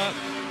rubbers up,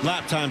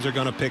 lap times are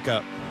going to pick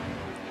up.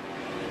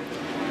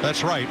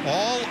 That's right.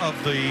 All of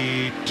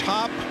the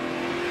top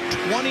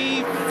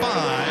 25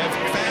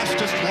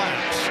 fastest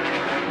laps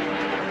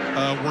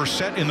were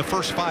set in the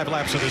first 5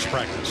 laps of this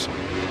practice.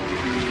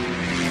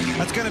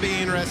 That's going to be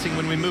interesting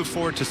when we move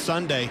forward to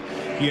Sunday.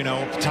 You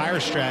know,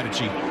 tire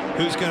strategy.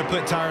 Who's going to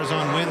put tires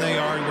on when they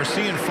are? We're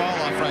seeing fall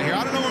off right here.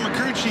 I don't know where my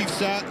crew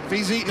chief's at. If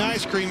he's eating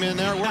ice cream in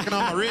there, working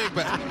on my rig.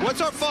 But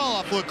what's our fall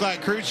off look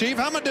like, crew chief?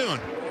 How am I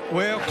doing?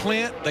 Well,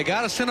 Clint, they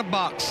got us in a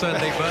box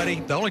Sunday, buddy.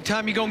 The only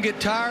time you're going to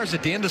get tires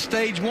at the end of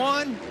stage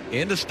 1,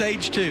 end of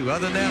stage 2.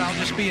 Other than that, I'll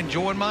just be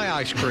enjoying my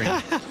ice cream.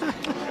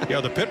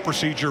 Yeah, the pit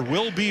procedure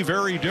will be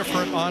very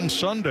different on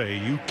Sunday.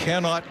 You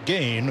cannot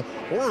gain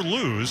or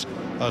lose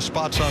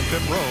spots on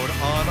pit road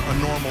on a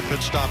normal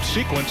pit stop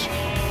sequence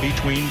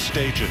between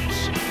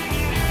stages.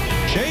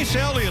 Chase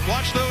Elliott,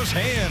 watch those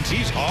hands.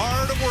 He's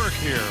hard at work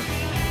here.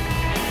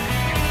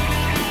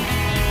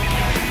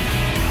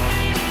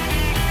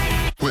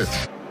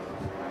 With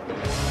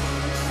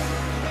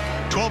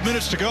 12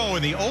 minutes to go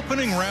in the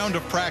opening round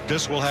of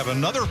practice. We'll have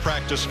another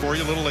practice for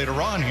you a little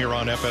later on here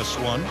on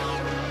FS1.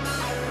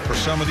 For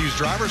some of these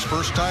drivers,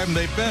 first time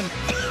they've been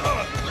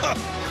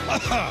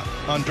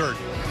on dirt.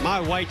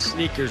 My white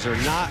sneakers are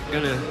not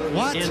going to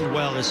end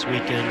well this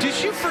weekend.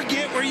 Did you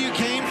forget where you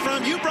came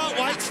from? You brought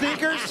white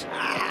sneakers?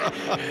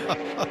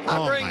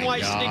 I bring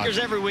white sneakers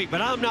every week,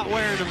 but I'm not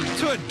wearing them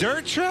to a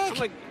dirt track.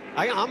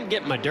 I'm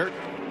getting my dirt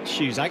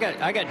shoes. I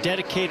got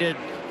dedicated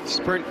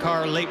sprint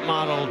car late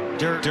model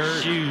dirt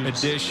shoes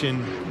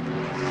edition.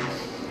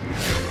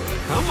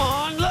 Come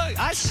on, look!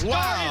 I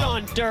started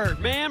on dirt,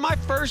 man. My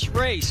first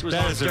race was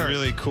on dirt. That is a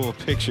really cool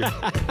picture.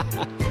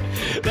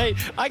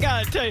 I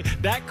gotta tell you,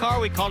 that car,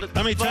 we called it.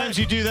 How many times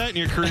you do that in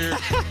your career?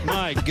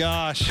 My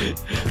gosh.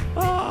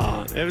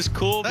 Oh, it was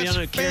cool being able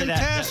to carry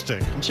fantastic.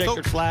 that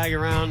checkered flag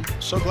around.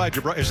 So glad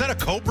you brought. Is that a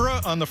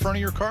Cobra on the front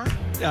of your car?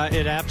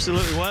 It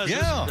absolutely was.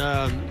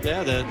 Yeah.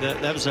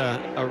 That was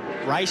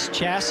a Rice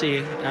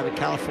chassis out of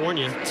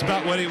California. It's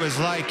about what it was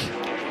like.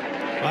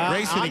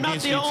 Racing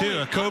against you, too.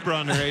 A Cobra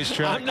on the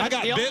racetrack. I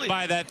got bit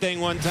by that thing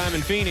one time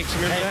in Phoenix.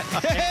 Remember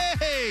that?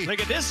 Hey!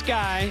 Look at this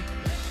guy.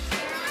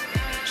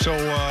 So,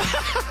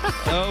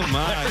 oh,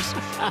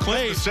 my.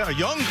 Clint, a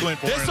young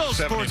Clint. This whole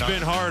sport's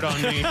been hard on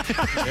me.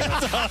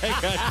 That's all I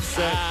got to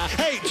say.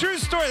 Hey, true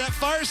story. That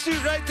fire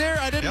suit right there,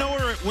 I didn't know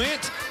where it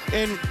went.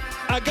 And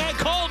a guy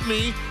called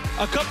me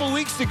a couple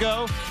weeks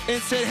ago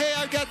and said, hey,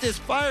 I've got this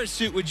fire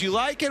suit. Would you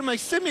like it? I'm like,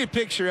 send me a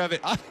picture of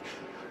it. I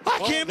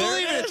can't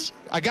believe it.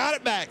 I got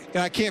it back, and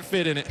I can't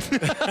fit in it.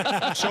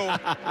 So,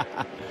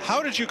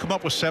 how did you come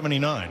up with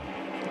 79?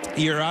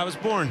 Year I was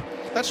born.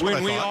 That's what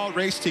when I we thought. all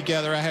raced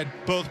together. I had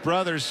both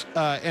brothers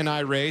and I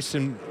raced,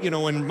 and you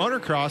know, in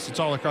motocross, it's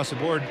all across the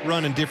board,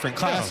 running different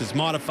classes,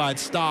 modified,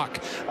 stock.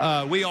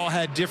 We all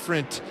had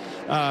different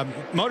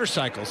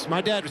motorcycles.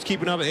 My dad was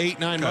keeping up with 8,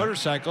 9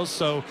 motorcycles,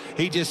 so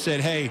he just said,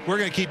 hey, we're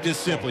going to keep this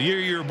simple. Year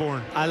you were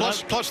born.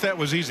 Plus, that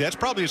was easy. That's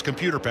probably his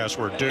computer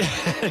password, too.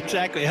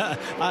 Exactly.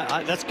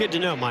 That's good to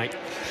know, Mike.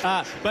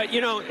 But, you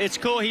know, it's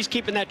cool. He's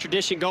keeping that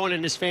tradition going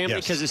in his family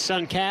because his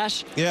son,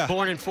 Cash,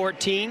 born in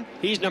 14.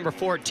 He's number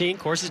 14.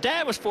 Of course, his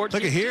dad was 14.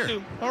 Look at here.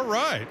 Too. All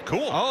right.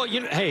 Cool. Oh,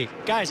 hey,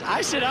 guys,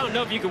 I said I don't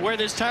know if you could wear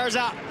those tires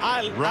out.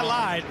 I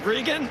lied.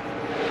 Regan?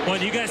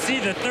 Well, you guys see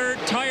the third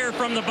tire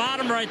from the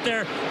bottom right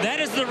there. That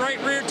is the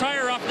right rear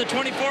tire off the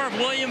 24 of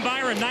William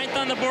Byron. 9th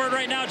on the board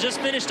right now. Just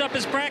finished up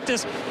his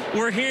practice.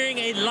 We're hearing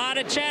a lot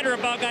of chatter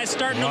about guys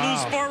starting to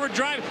lose forward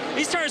drive.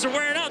 These tires are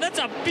wearing out. That's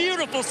a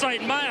beautiful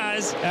sight in my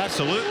eyes.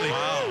 Absolutely.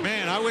 Wow.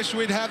 Man, I wish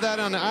we'd have that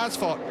on the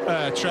asphalt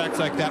tracks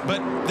like that. But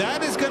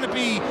that is going to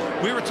be,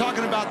 we were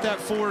talking about that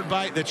forward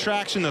bite, the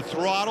traction, the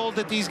throttle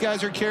that these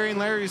guys are carrying.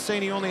 Larry was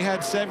saying he only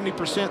had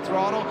 70%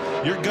 throttle.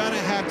 You're going to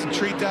have to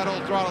treat that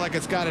old throttle like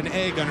it's got an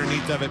egg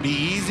underneath of it. Be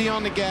easy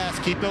on the gas.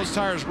 Keep those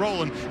tires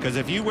rolling, because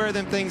if you wear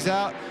them things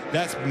out,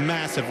 that's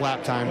massive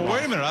lap time. Well,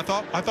 wait a minute.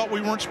 I thought we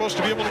weren't supposed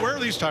to be able to wear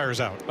these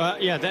tires out.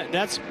 Yeah,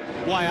 that's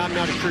why I'm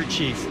not a crew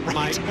chief,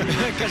 Mike.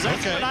 Because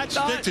that's what I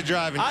thought. Stick to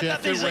driving, I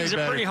Jeff. thought these things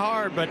are pretty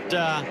hard, but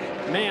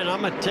man,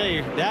 I'm going to tell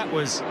you, that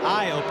was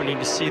eye-opening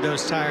to see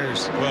those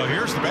tires. Well,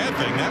 here's the bad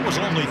thing. That was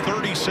only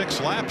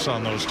 36 laps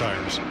on those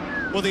tires.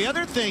 Well, the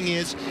other thing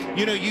is,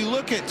 you know, you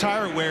look at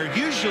tire wear.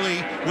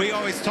 Usually, we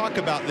always talk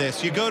about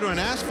this. You go to an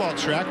asphalt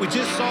track. We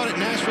just saw it at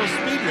Nashville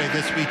Speedway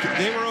this week.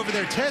 They were over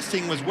there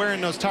testing, was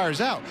wearing those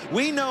tires out.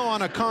 We know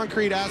on a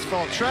concrete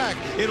asphalt track,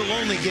 it'll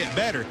only get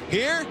better.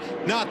 Here,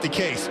 not the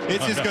case.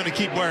 It's just going to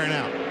keep wearing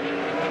out.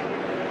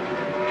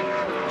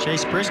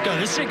 Chase Briscoe,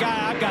 this is a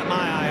guy I've got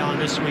my eye on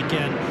this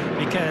weekend,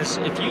 because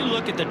if you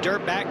look at the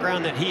dirt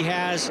background that he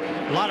has,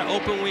 a lot of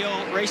open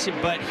wheel racing,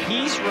 but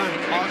he's run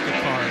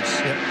ARCA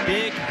cars,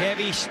 big,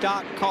 heavy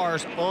stock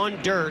cars on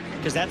dirt,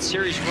 because that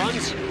series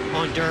runs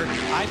on dirt.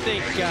 I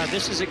think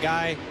this is a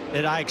guy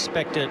that I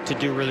expect to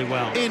do really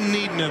well. In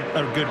needing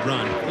a good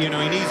run. You know,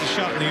 he needs a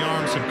shot in the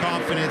arm, some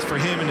confidence for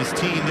him and his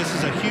team. This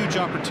is a huge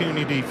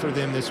opportunity for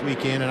them this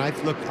weekend, and I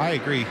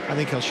agree. I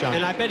think he'll shine.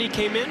 And I bet he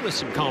came in with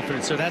some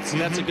confidence, so that's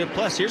a good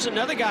plus. Here's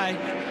another guy,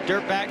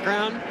 dirt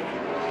background,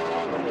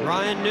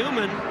 Ryan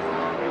Newman.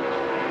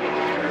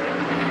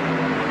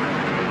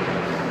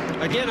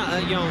 Again,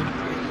 you know,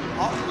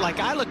 like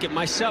I look at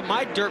myself,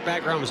 my dirt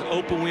background was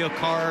open wheel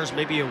cars,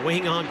 maybe a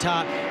wing on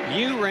top.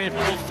 You ran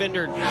full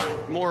fender,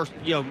 more,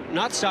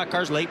 not stock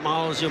cars, late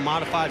models,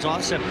 modifieds, all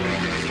that stuff.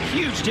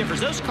 Huge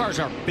difference. Those cars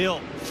are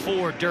built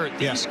for dirt.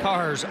 These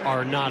cars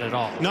are not at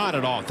all. Not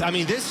at all. I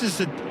mean, this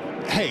is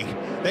hey,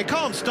 they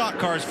call them stock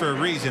cars for a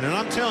reason, and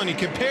I'm telling you,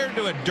 compared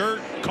to a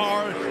dirt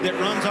car that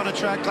runs on a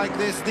track like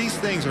this, these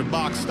things are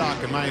box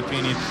stock, in my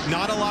opinion.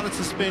 Not a lot of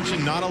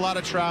suspension, not a lot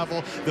of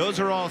travel. Those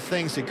are all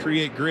things that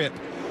create grip.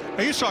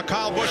 Now you saw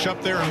Kyle Busch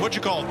up there, and what'd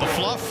you call it, the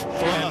fluff?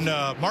 And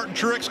Martin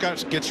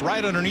Truex gets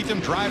right underneath him,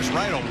 drives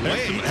right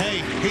away.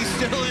 Hey, he's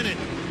still in it.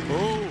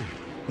 Oh,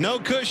 no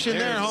cushion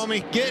there,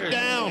 homie. Get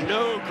down.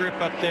 No grip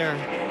up there.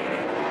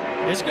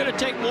 It's going to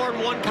take more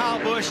than one Kyle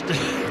Busch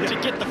to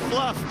get the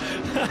fluff.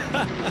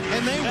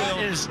 And they will.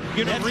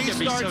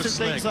 Restarts and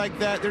things like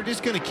that, they're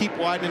just going to keep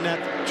widening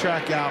that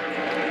track out.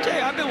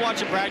 I've been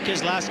watching Brad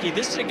Keselowski.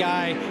 This is a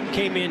guy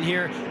came in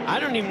here. I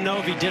don't even know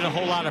if he did a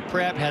whole lot of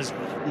prep, has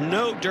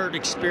no dirt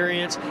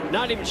experience,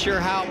 not even sure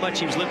how much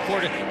he was looking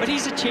forward to, but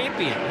he's a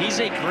champion. He's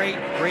a great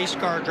race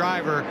car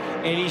driver,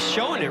 and he's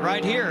showing it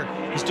right here.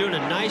 He's doing a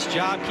nice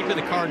job keeping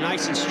the car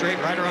nice and straight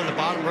right around the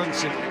bottom,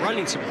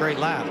 running some great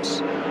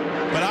laps.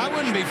 But I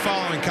wouldn't be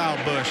following Kyle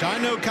Busch. I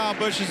know Kyle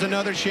Busch is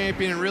another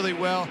champion really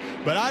well,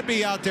 but I'd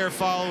be out there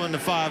following the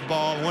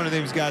 5-ball, one of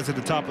these guys at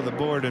the top of the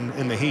board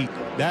in the heat.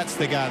 That's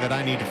the guy that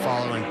I need to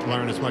follow and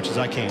learn as much as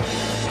I can.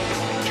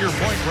 To your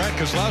point, Brad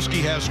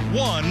Keselowski has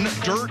one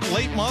dirt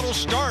late model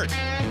start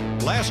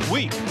last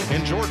week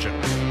in Georgia.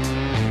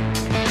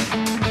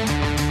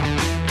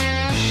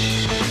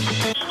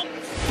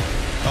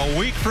 A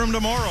week from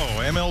tomorrow,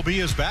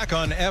 MLB is back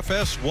on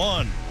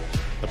FS1.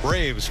 The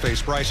Braves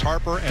face Bryce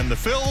Harper and the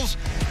Phils,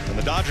 and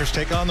the Dodgers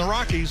take on the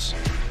Rockies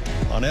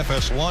on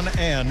FS1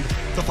 and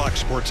the Fox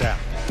Sports app.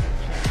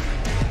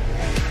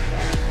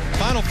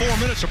 Final 4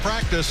 minutes of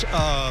practice.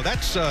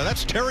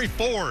 That's Terry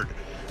Ford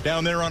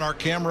down there on our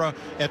camera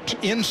at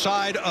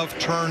inside of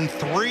turn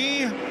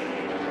 3.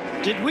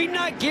 Did we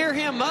not gear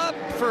him up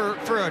for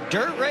a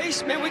dirt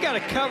race? Man, we got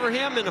to cover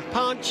him in a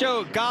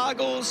poncho,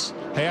 goggles.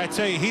 Hey, I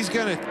tell you, he's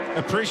going to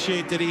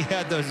appreciate that he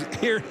had those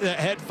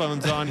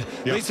headphones on.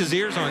 At least his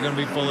ears aren't going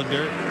to be full of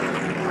dirt.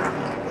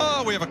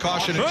 Oh, we have a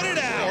caution. Put it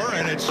out.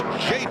 And it's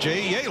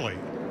J.J. Yaley.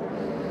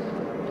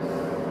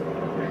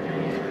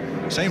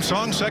 Same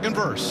song, second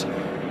verse.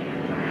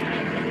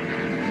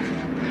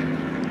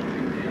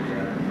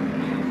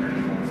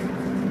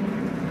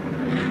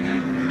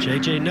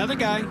 J.J., another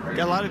guy, got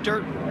a lot of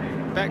dirt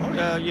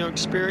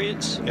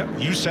experience. Yep,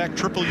 USAC,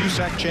 triple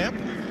USAC champ.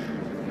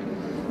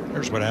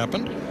 Here's what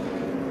happened.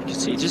 You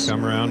see, just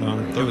come around on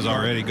it. It was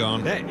already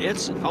gone.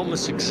 It's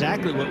almost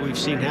exactly what we've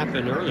seen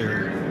happen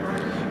earlier.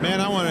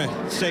 Man, I want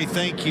to say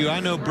thank you. I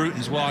know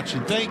Bruton's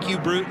watching. Thank you,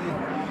 Bruton.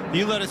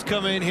 You let us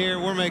come in here.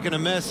 We're making a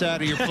mess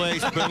out of your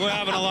place, but we're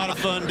having a lot of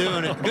fun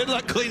doing it. Good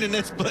luck cleaning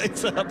this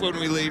place up when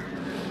we leave.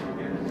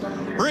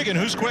 Regan,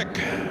 who's quick?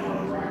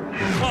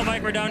 Well,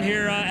 Mike, we're down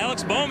here.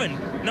 Alex Bowman,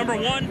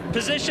 #1,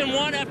 position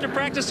 1 after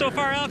practice so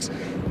far, Alex.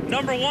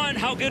 #1,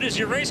 how good is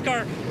your race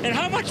car, and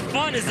how much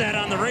fun is that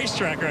on the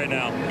racetrack right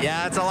now?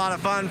 Yeah, it's a lot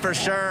of fun for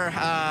sure.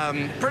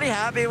 Pretty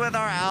happy with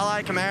our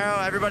Ally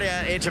Camaro. Everybody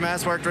at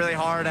HMS worked really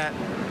hard at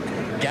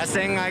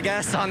guessing, I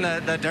guess, on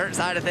the dirt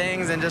side of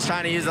things and just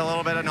trying to use a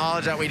little bit of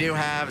knowledge that we do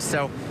have.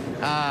 So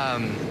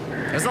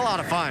it was a lot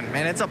of fun,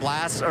 man. It's a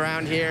blast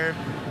around here.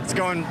 It's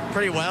going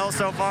pretty well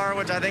so far,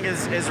 which I think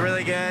is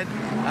really good.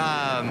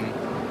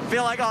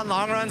 Feel like on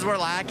long runs we're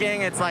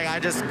lacking. It's like I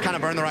just kind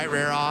of burn the right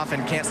rear off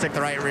and can't stick the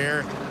right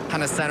rear,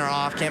 kind of center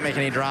off, can't make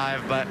any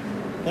drive, but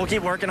we'll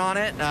keep working on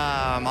it.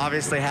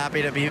 Obviously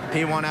happy to be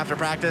P1 after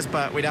practice,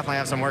 but we definitely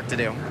have some work to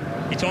do.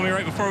 You told me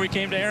right before we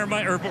came to air,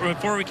 or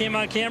before we came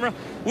on camera,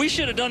 we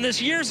should have done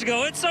this years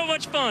ago. It's so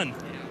much fun.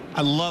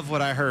 I love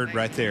what I heard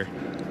right there.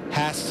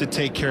 Has to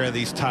take care of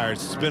these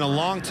tires. It's been a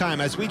long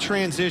time. As we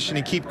transition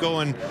and keep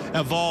going,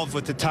 evolve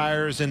with the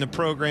tires and the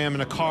program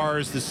and the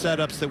cars, the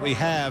setups that we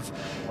have,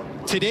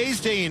 today's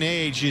day and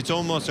age, it's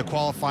almost a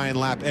qualifying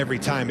lap every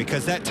time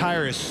because that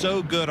tire is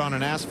so good on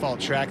an asphalt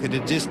track that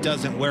it just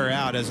doesn't wear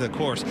out as a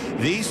course.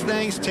 These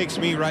things takes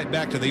me right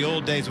back to the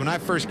old days when I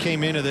first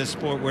came into this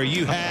sport where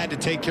you had to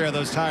take care of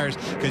those tires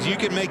because you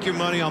could make your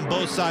money on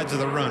both sides of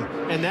the run.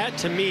 And that,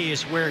 to me,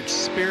 is where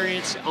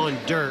experience on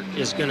dirt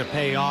is going to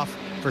pay off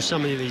for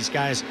some of these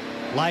guys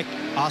like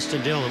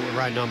Austin Dillon we're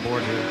riding on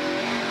board here.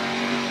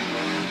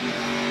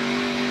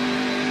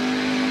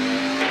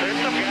 There's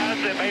some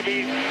guys that may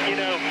be,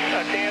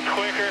 a tenth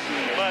quicker,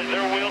 but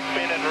they're wheel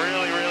spinning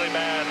really, really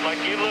bad. Like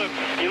you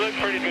look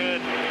pretty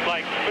good.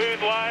 Like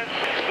food-wise,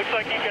 looks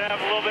like you could have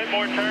a little bit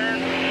more turn,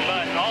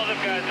 but all them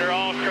guys are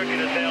all crooked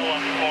as hell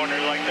on the corner.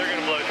 Like they're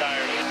gonna blow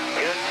tires.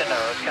 Good to know.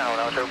 That's kind of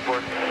what I was hoping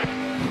for.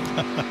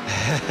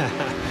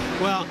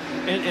 Well,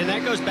 and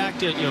that goes back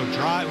to,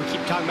 drive. We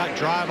keep talking about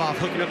drive off,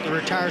 hooking up the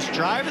rear tires.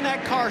 Driving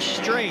that car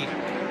straight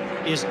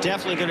is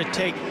definitely going to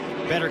take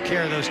better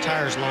care of those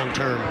tires long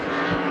term.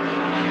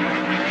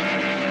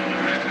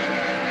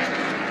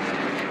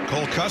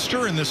 Cole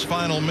Custer in this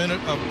final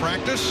minute of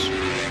practice.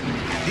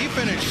 He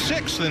finished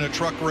 6th in a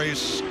truck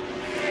race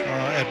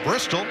at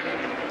Bristol.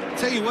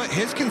 Tell you what,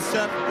 his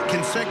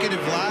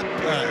consecutive lap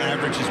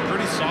average is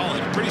pretty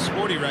solid, pretty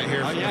sporty right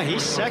here. Oh, yeah,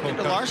 he's second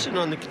to Larson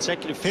on the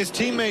consecutive. His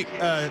teammate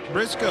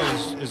Briscoe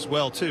is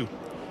well, too.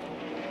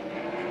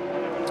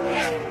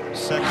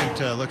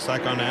 Second looks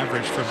like on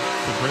average for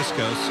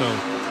Briscoe. So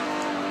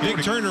big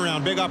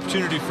turnaround, big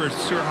opportunity for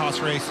Stewart-Haas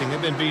Racing.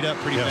 They've been beat up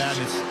pretty bad.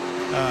 It's,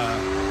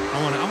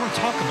 I want to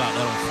talk about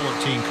that old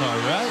 14 car,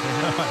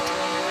 right?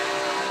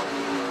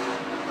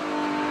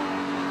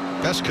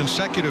 Best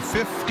consecutive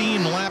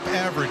 15-lap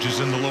averages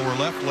in the lower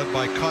left, led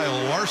by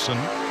Kyle Larson,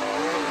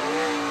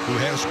 who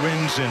has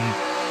wins in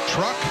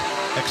Truck,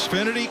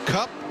 Xfinity,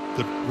 Cup,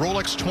 the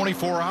Rolex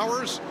 24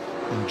 Hours,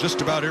 and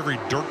just about every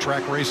dirt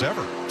track race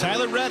ever.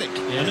 Tyler Reddick,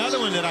 another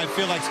one that I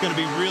feel like is going to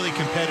be really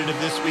competitive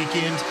this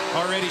weekend.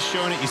 Already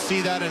showing it. You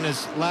see that in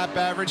his lap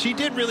average. He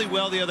did really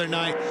well the other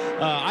night.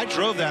 I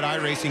drove that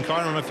iRacing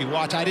car. I don't know if you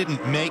watched. I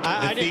didn't make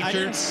the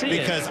feature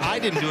because I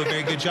didn't do a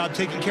very good job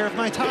taking care of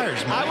my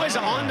tires. I was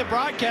on the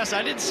broadcast.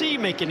 I didn't see you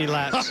make any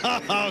laps.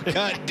 Oh,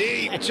 cut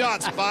deep.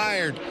 Shots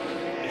fired.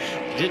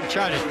 Didn't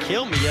try to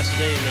kill me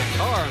yesterday in the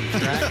car on the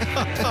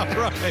track. All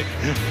right.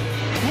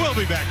 We'll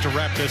be back to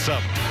wrap this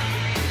up.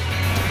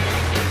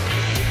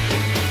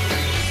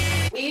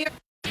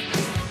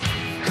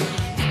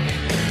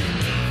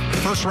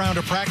 First round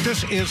of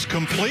practice is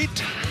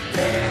complete.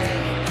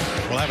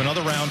 We'll have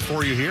another round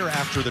for you here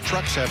after the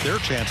trucks have their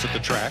chance at the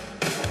track.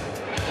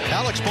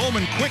 Alex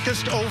Bowman,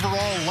 quickest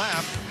overall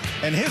lap,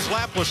 and his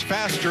lap was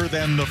faster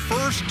than the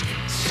first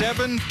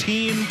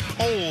 17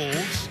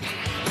 poles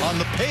on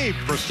the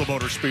paved Bristol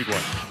Motor Speedway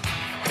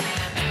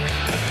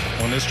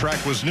when this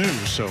track was new.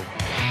 So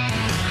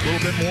a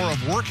little bit more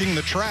of working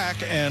the track,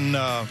 and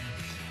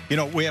you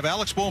know, we have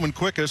Alex Bowman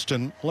quickest,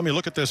 and let me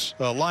look at this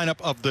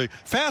lineup of the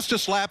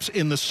fastest laps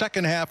in the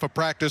second half of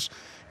practice.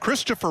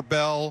 Christopher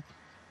Bell,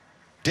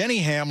 Denny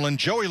Hamlin,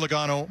 Joey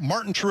Logano,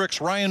 Martin Truex,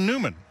 Ryan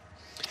Newman.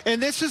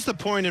 And this is the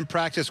point in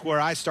practice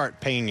where I start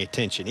paying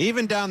attention.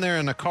 Even down there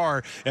in the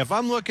car, if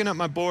I'm looking at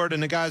my board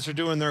and the guys are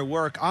doing their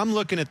work, I'm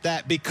looking at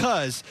that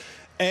because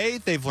A,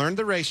 they've learned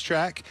the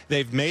racetrack,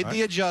 they've made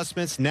the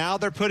adjustments, now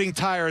they're putting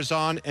tires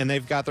on, and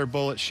they've got their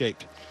bullet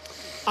shaped.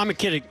 I'm a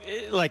kid,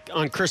 like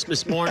on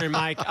Christmas morning,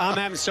 Mike. I'm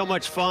having so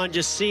much fun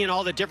just seeing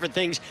all the different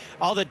things,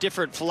 all the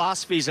different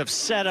philosophies of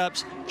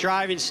setups,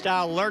 driving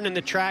style, learning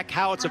the track,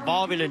 how it's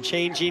evolving and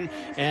changing,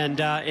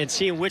 and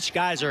seeing which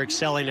guys are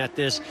excelling at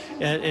this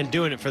and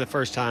doing it for the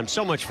first time.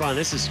 So much fun.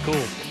 This is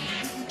cool.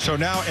 So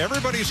now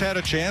everybody's had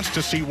a chance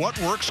to see what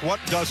works, what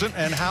doesn't,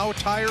 and how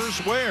tires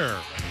wear.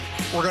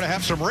 We're going to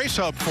have some race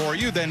hub for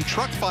you, then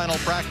truck final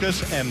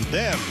practice, and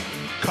then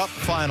Cup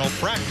final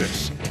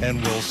practice.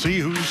 And we'll see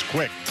who's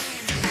quick.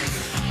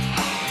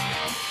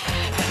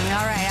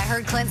 All right, I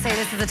heard Clint say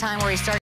this is the time where he starts